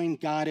join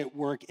God at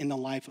work in the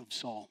life of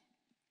Saul?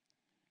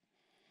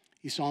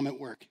 He saw him at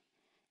work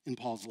in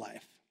Paul's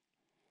life.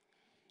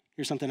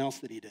 Here's something else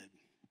that he did.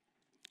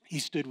 He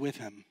stood with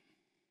him.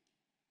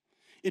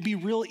 It'd be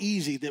real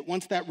easy that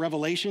once that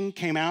revelation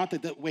came out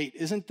that wait,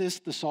 isn't this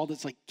the Saul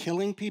that's like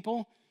killing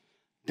people?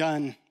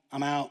 Done,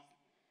 I'm out.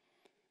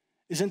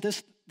 Isn't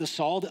this the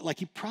Saul that like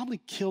he probably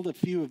killed a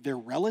few of their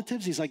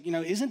relatives? He's like,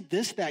 isn't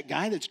this that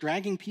guy that's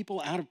dragging people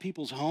out of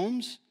people's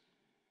homes?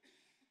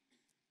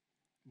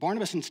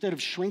 Barnabas, instead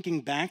of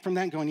shrinking back from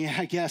that and going, yeah,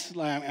 I guess,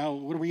 what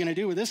are we going to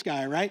do with this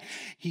guy, right?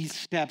 He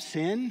steps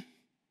in.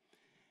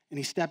 And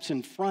he steps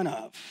in front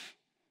of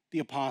the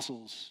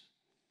apostles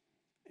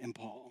and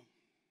Paul.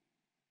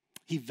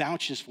 He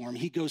vouches for him.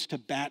 He goes to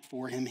bat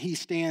for him. He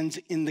stands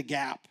in the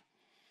gap.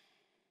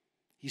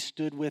 He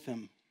stood with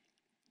him.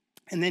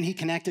 And then he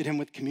connected him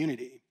with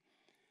community.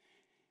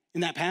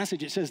 In that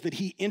passage, it says that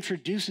he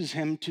introduces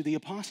him to the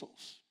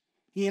apostles.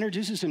 He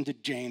introduces him to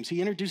James.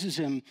 He introduces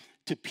him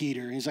to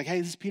Peter. And he's like, hey,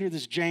 this is Peter,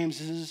 this is James,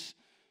 this is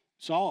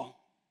Saul,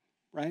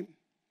 right?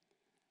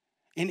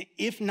 And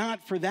if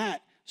not for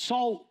that,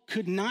 Saul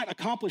could not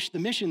accomplish the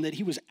mission that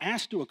he was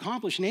asked to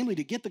accomplish, namely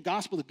to get the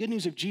gospel, the good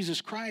news of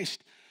Jesus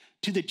Christ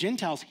to the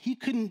Gentiles. He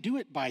couldn't do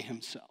it by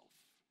himself.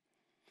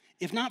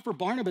 If not for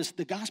Barnabas,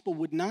 the gospel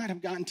would not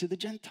have gotten to the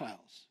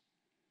Gentiles.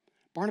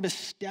 Barnabas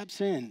steps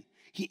in.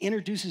 He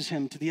introduces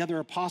him to the other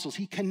apostles.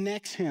 He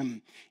connects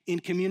him in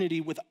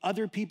community with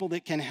other people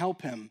that can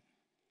help him.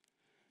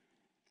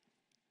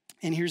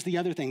 And here's the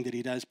other thing that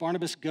he does.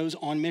 Barnabas goes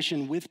on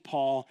mission with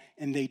Paul,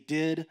 and they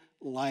did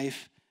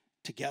life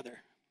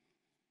together.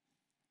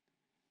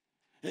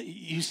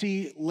 You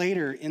see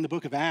later in the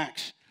book of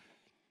Acts,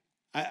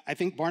 I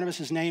think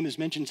Barnabas' name is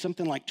mentioned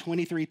something like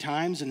 23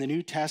 times in the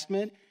New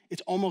Testament.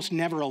 It's almost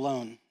never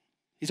alone.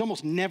 He's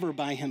almost never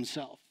by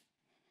himself.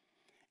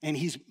 And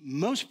he's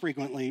most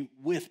frequently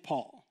with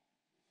Paul.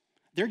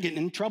 They're getting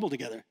in trouble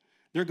together.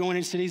 They're going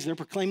into cities, they're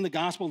proclaiming the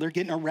gospel, they're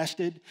getting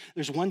arrested.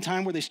 There's one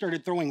time where they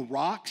started throwing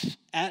rocks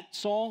at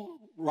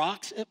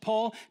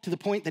Paul, to the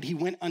point that he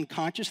went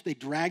unconscious. They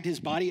dragged his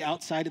body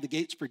outside of the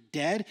gates for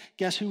dead.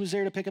 Guess who was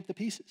there to pick up the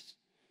pieces?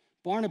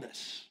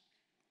 Barnabas.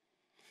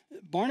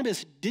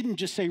 Barnabas didn't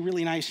just say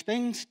really nice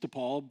things to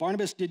Paul.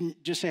 Barnabas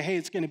didn't just say, hey,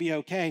 it's going to be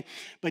okay,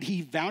 but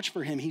he vouched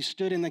for him. He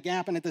stood in the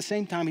gap, and at the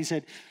same time, he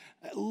said,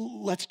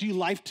 let's do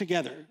life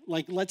together.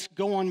 Like, let's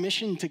go on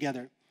mission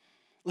together.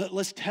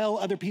 Let's tell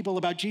other people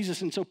about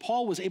Jesus. And so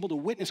Paul was able to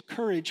witness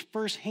courage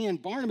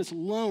firsthand. Barnabas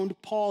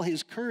loaned Paul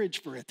his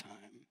courage for a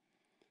time.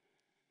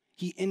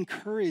 He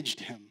encouraged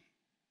him.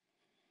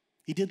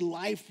 He did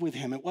life with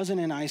him. It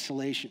wasn't in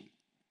isolation.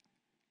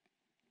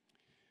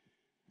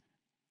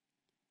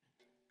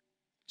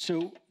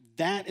 So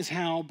that is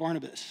how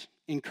Barnabas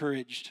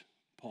encouraged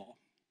Paul.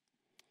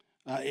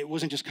 It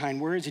wasn't just kind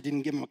words. He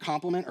didn't give him a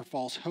compliment or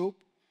false hope.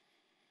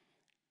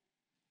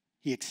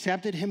 He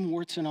accepted him,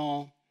 warts and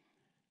all.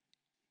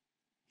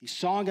 He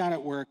saw God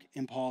at work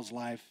in Paul's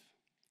life.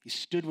 He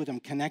stood with him,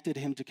 connected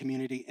him to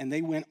community, and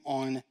they went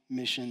on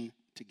mission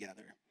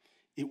together.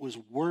 It was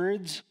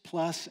words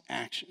plus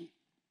action.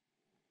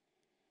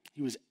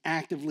 He was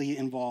actively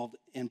involved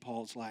in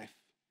Paul's life.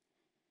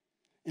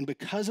 And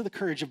because of the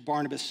courage of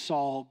Barnabas,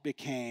 Saul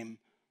became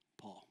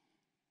Paul.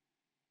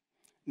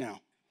 Now,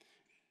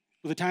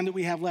 with the time that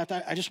we have left,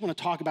 I just want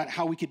to talk about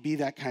how we could be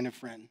that kind of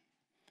friend.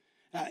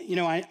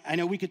 I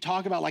know we could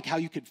talk about like how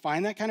you could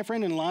find that kind of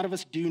friend, and a lot of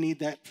us do need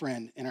that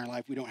friend in our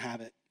life. We don't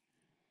have it.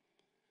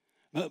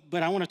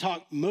 But I want to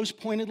talk most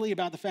pointedly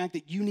about the fact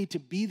that you need to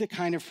be the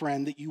kind of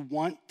friend that you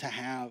want to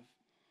have.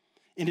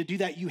 And to do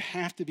that, you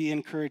have to be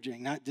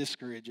encouraging, not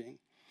discouraging.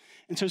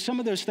 And so some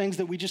of those things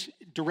that we just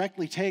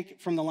directly take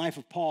from the life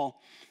of Paul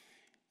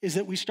is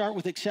that we start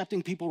with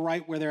accepting people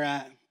right where they're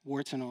at,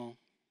 warts and all.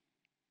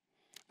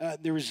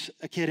 There was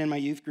a kid in my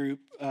youth group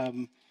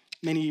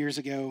many years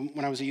ago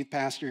when I was a youth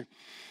pastor.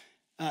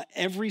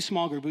 Every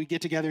small group, we'd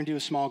get together and do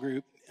a small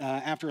group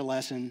after a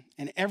lesson,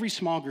 and every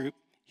small group,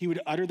 he would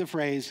utter the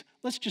phrase,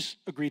 let's just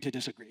agree to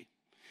disagree.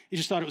 He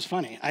just thought it was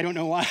funny. I don't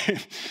know why,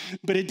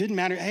 but it didn't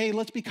matter. Hey,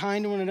 let's be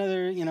kind to one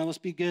another, let's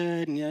be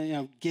good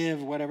and,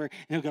 give, whatever. And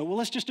he'll go, well,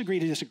 let's just agree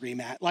to disagree,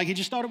 Matt. Like, he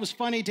just thought it was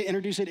funny to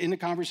introduce it into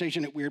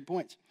conversation at weird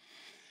points.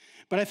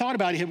 But I thought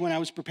about it when I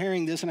was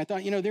preparing this, and I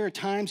thought, there are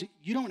times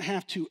you don't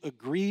have to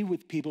agree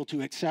with people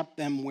to accept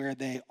them where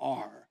they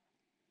are.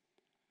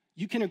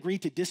 You can agree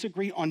to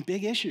disagree on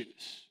big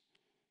issues,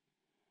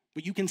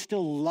 but you can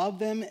still love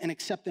them and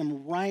accept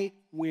them right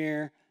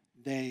where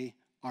they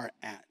are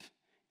at.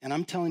 And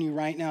I'm telling you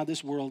right now,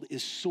 this world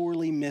is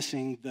sorely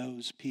missing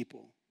those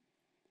people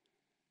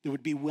that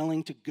would be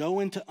willing to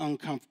go into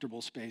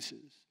uncomfortable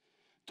spaces,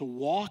 to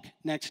walk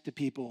next to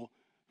people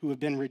who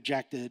have been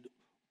rejected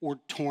or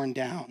torn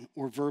down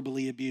or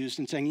verbally abused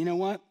and saying, you know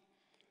what?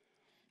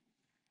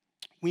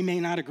 We may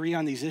not agree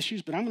on these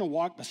issues, but I'm going to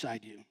walk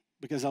beside you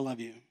because I love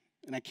you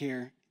and I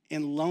care,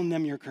 and loan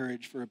them your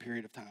courage for a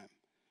period of time.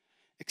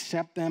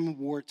 Accept them,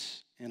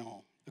 warts and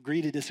all.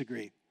 Agree to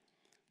disagree.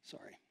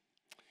 Sorry.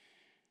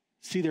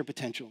 See their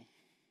potential.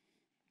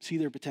 See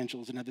their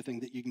potential is another thing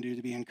that you can do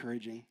to be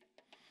encouraging.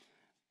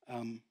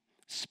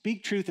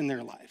 Speak truth in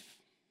their life.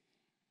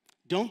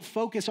 Don't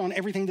focus on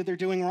everything that they're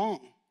doing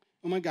wrong.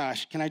 Oh my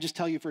gosh, can I just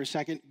tell you for a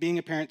second, being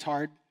a parent's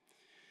hard.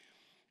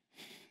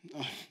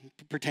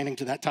 Pertaining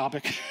to that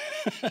topic.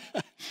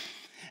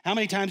 How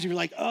many times you're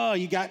like,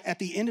 you got at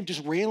the end of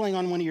just railing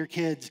on one of your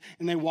kids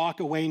and they walk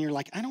away and you're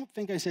like, I don't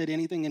think I said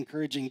anything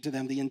encouraging to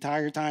them the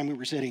entire time we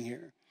were sitting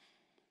here.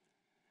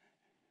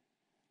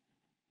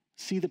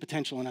 See the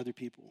potential in other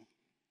people.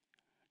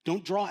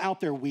 Don't draw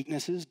out their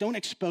weaknesses. Don't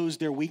expose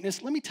their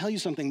weakness. Let me tell you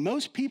something.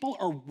 Most people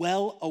are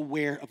well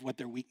aware of what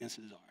their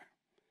weaknesses are.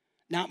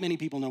 Not many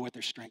people know what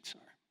their strengths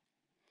are.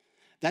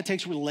 That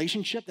takes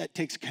relationship. That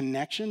takes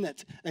connection.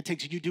 That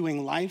takes you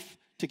doing life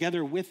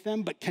together with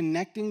them, but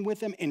connecting with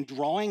them and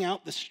drawing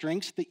out the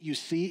strengths that you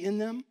see in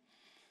them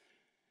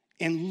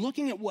and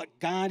looking at what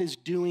God is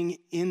doing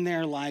in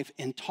their life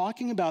and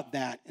talking about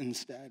that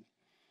instead.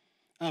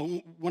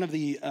 One of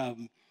the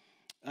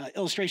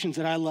illustrations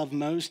that I love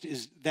most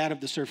is that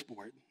of the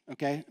surfboard,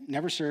 okay?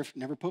 Never surfed,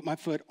 never put my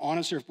foot on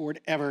a surfboard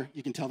ever.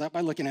 You can tell that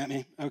by looking at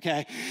me,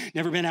 okay?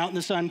 Never been out in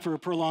the sun for a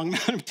prolonged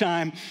amount of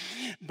time,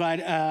 but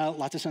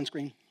lots of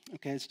sunscreen.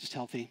 Okay, it's just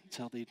healthy. It's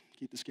healthy.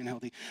 Keep the skin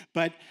healthy.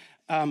 But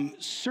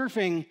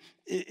surfing,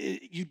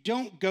 you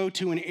don't go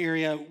to an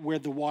area where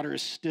the water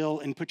is still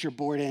and put your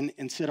board in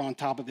and sit on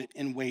top of it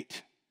and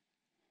wait.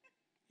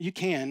 You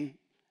can.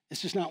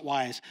 It's just not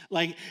wise.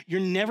 Like, you're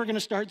never going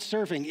to start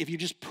surfing if you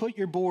just put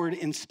your board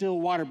in still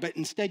water, but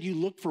instead you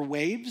look for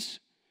waves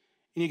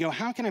and you go,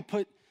 how can I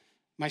put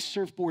my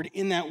surfboard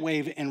in that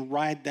wave and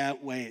ride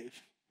that wave?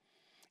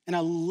 And I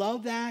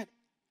love that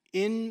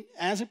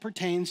as it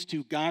pertains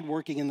to God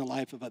working in the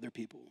life of other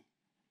people.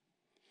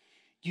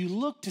 You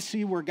look to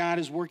see where God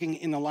is working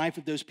in the life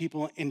of those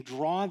people and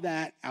draw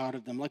that out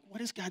of them. Like,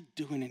 what is God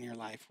doing in your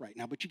life right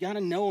now? But you got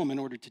to know him in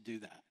order to do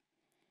that.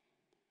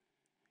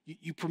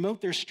 You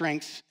promote their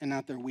strengths and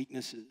not their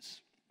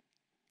weaknesses.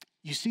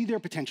 You see their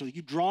potential.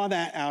 You draw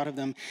that out of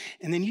them,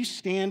 and then you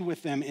stand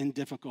with them in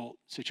difficult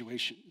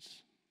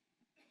situations.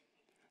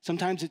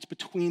 Sometimes it's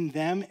between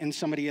them and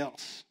somebody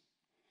else.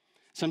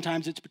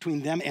 Sometimes it's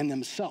between them and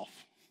themselves.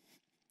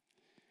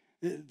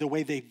 The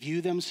way they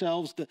view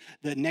themselves,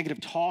 the negative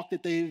talk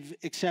that they've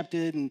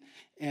accepted,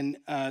 and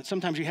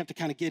sometimes you have to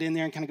kind of get in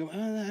there and kind of go,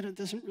 oh, that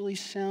doesn't really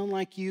sound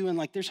like you, and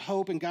like there's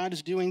hope and God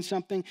is doing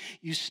something.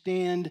 You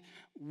stand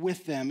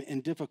with them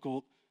in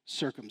difficult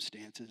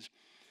circumstances.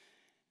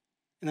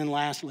 And then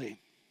lastly,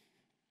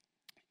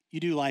 you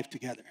do life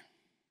together.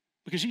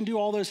 Because you can do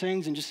all those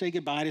things and just say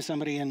goodbye to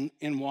somebody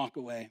and walk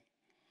away.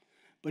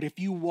 But if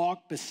you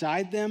walk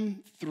beside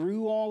them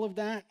through all of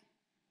that,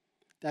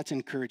 that's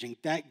encouraging.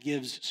 That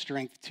gives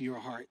strength to your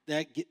heart.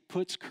 That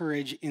puts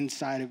courage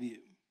inside of you.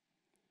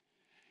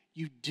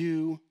 You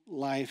do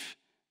life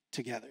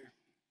together.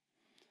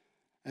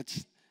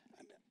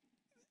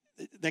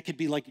 That could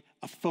be like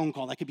a phone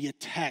call. That could be a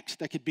text.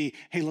 That could be,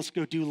 hey, let's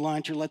go do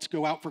lunch or let's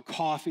go out for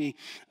coffee.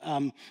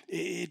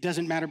 It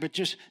doesn't matter, but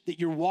just that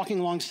you're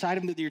walking alongside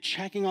them, that you're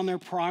checking on their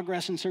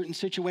progress in certain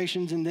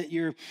situations, and that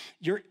you're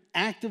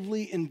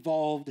actively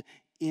involved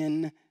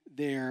in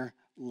their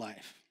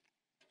life.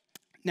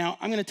 Now,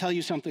 I'm going to tell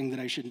you something that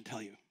I shouldn't tell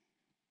you,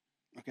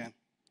 okay?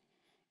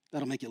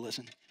 That'll make you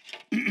listen.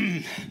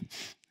 I'm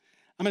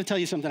going to tell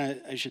you something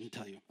I shouldn't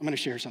tell you. I'm going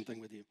to share something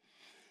with you.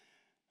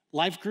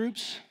 Life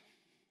groups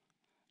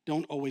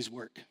don't always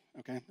work,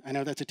 okay? I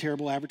know that's a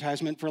terrible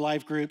advertisement for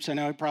life groups. I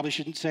know I probably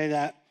shouldn't say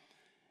that,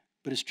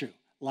 but it's true.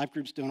 Life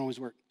groups don't always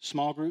work.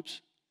 Small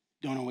groups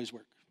don't always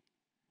work.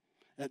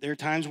 There are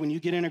times when you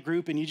get in a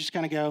group and you just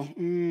kind of go,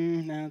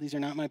 no, these are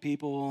not my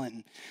people,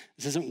 and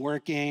this isn't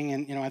working,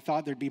 and I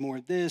thought there'd be more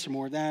of this or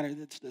more of that, or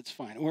that's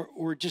fine.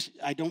 Or just,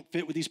 I don't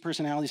fit with these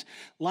personalities.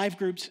 Life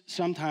groups,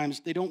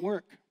 sometimes they don't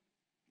work.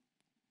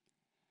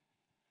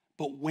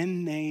 But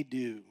when they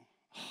do,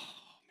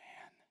 oh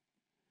man,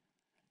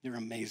 they're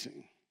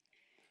amazing.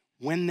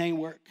 When they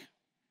work,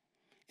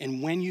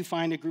 and when you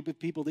find a group of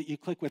people that you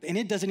click with, and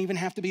it doesn't even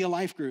have to be a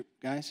life group,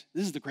 guys.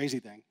 This is the crazy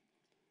thing.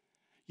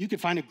 You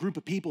could find a group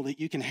of people that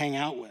you can hang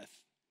out with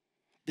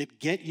that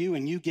get you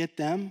and you get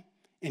them,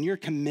 and you're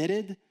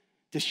committed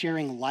to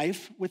sharing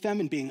life with them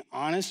and being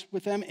honest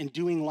with them and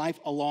doing life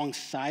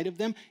alongside of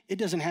them. It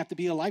doesn't have to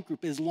be a life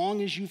group. As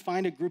long as you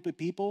find a group of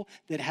people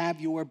that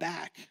have your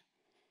back,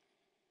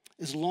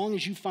 as long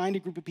as you find a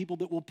group of people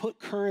that will put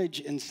courage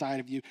inside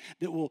of you,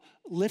 that will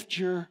lift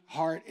your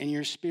heart and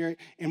your spirit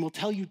and will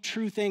tell you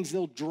true things,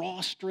 they'll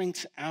draw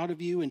strengths out of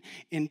you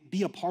and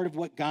be a part of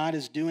what God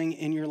is doing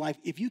in your life.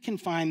 If you can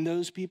find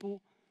those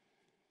people,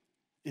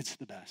 it's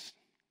the best.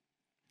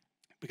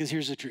 Because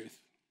here's the truth.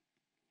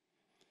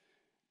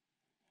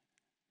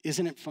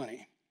 Isn't it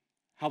funny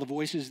how the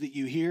voices that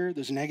you hear,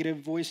 those negative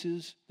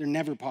voices, they're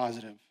never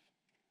positive.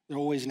 They're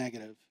always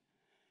negative.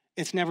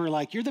 It's never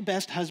like, you're the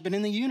best husband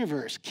in the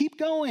universe. Keep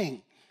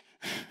going.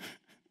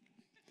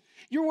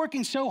 You're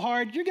working so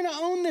hard. You're going to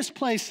own this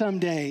place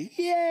someday.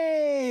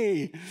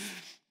 Yay.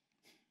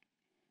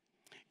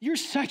 You're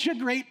such a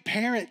great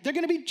parent. They're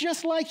going to be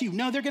just like you.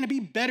 No, they're going to be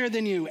better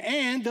than you.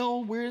 And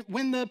they'll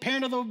win the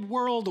Parent of the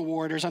World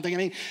award or something. I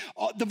mean,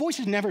 the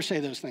voices never say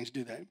those things,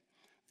 do they?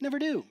 Never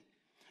do.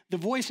 The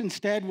voice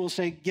instead will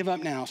say, give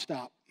up now,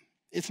 stop.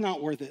 It's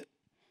not worth it.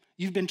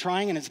 You've been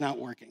trying and it's not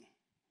working.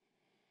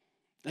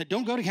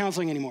 Don't go to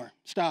counseling anymore.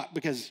 Stop,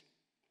 because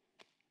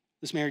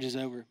this marriage is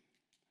over.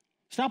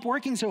 Stop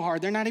working so hard.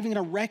 They're not even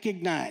going to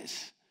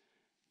recognize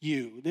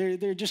you.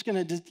 They're just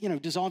going to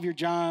dissolve your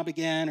job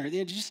again, or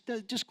they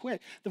just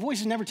quit. The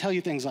voices never tell you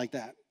things like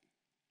that.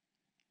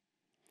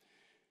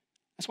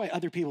 That's why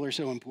other people are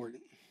so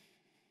important.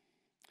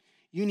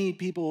 You need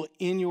people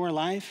in your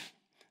life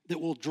that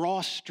will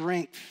draw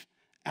strength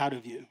out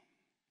of you.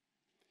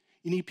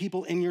 You need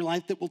people in your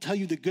life that will tell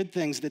you the good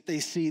things that they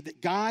see,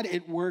 that God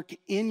at work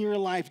in your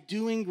life,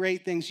 doing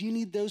great things. You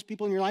need those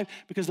people in your life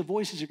because the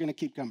voices are going to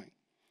keep coming.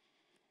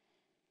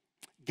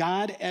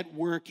 God at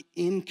work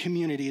in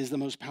community is the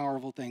most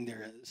powerful thing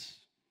there is.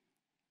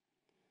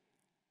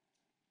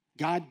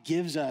 God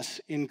gives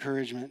us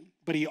encouragement,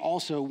 but he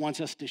also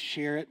wants us to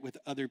share it with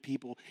other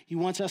people. He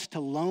wants us to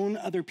loan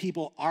other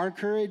people our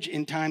courage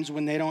in times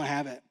when they don't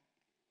have it.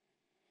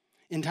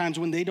 In times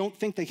when they don't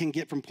think they can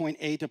get from point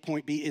A to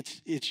point B,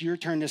 it's your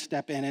turn to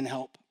step in and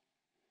help.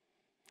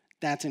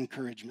 That's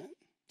encouragement.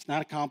 It's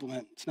not a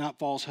compliment. It's not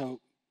false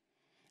hope.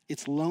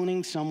 It's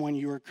loaning someone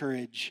your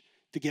courage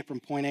to get from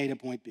point A to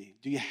point B.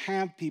 Do you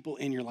have people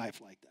in your life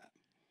like that?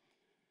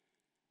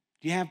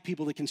 Do you have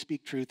people that can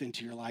speak truth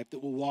into your life,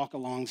 that will walk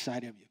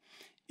alongside of you?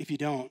 If you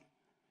don't,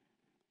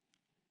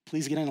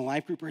 please get in a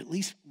life group or at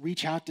least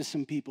reach out to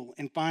some people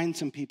and find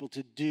some people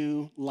to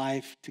do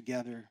life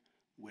together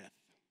with.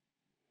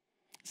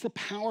 It's the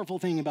powerful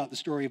thing about the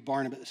story of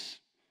Barnabas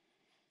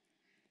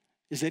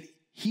is that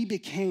he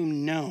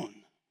became known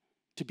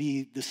to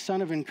be the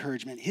son of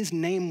encouragement. His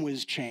name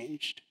was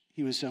changed.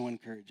 He was so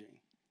encouraging.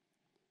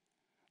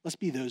 Let's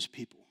be those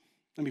people.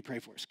 Let me pray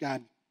for us.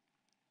 God,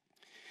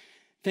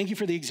 thank you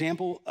for the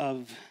example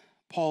of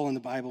Paul in the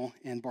Bible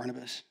and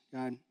Barnabas.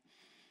 God,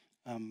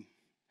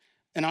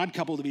 an odd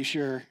couple to be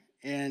sure,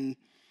 and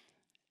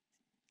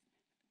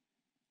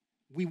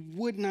we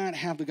would not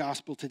have the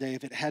gospel today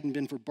if it hadn't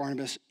been for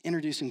Barnabas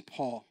introducing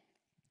Paul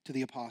to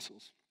the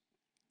apostles.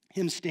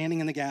 Him standing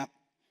in the gap,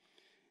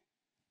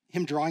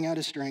 him drawing out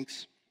his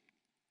strengths.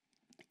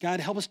 God,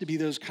 help us to be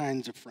those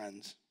kinds of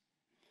friends.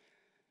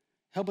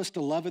 Help us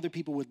to love other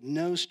people with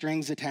no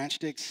strings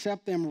attached, to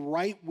accept them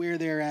right where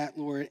they're at,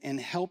 Lord, and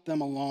help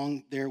them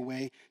along their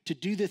way to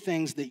do the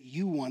things that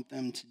you want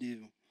them to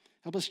do.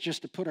 Help us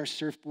just to put our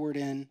surfboard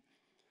in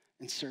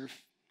and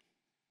surf.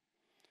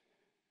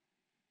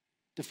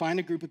 To find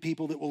a group of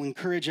people that will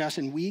encourage us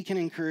and we can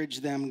encourage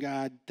them,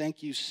 God.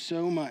 Thank you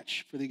so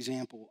much for the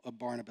example of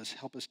Barnabas.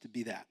 Help us to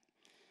be that.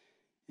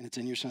 And it's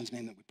in your son's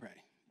name that we pray.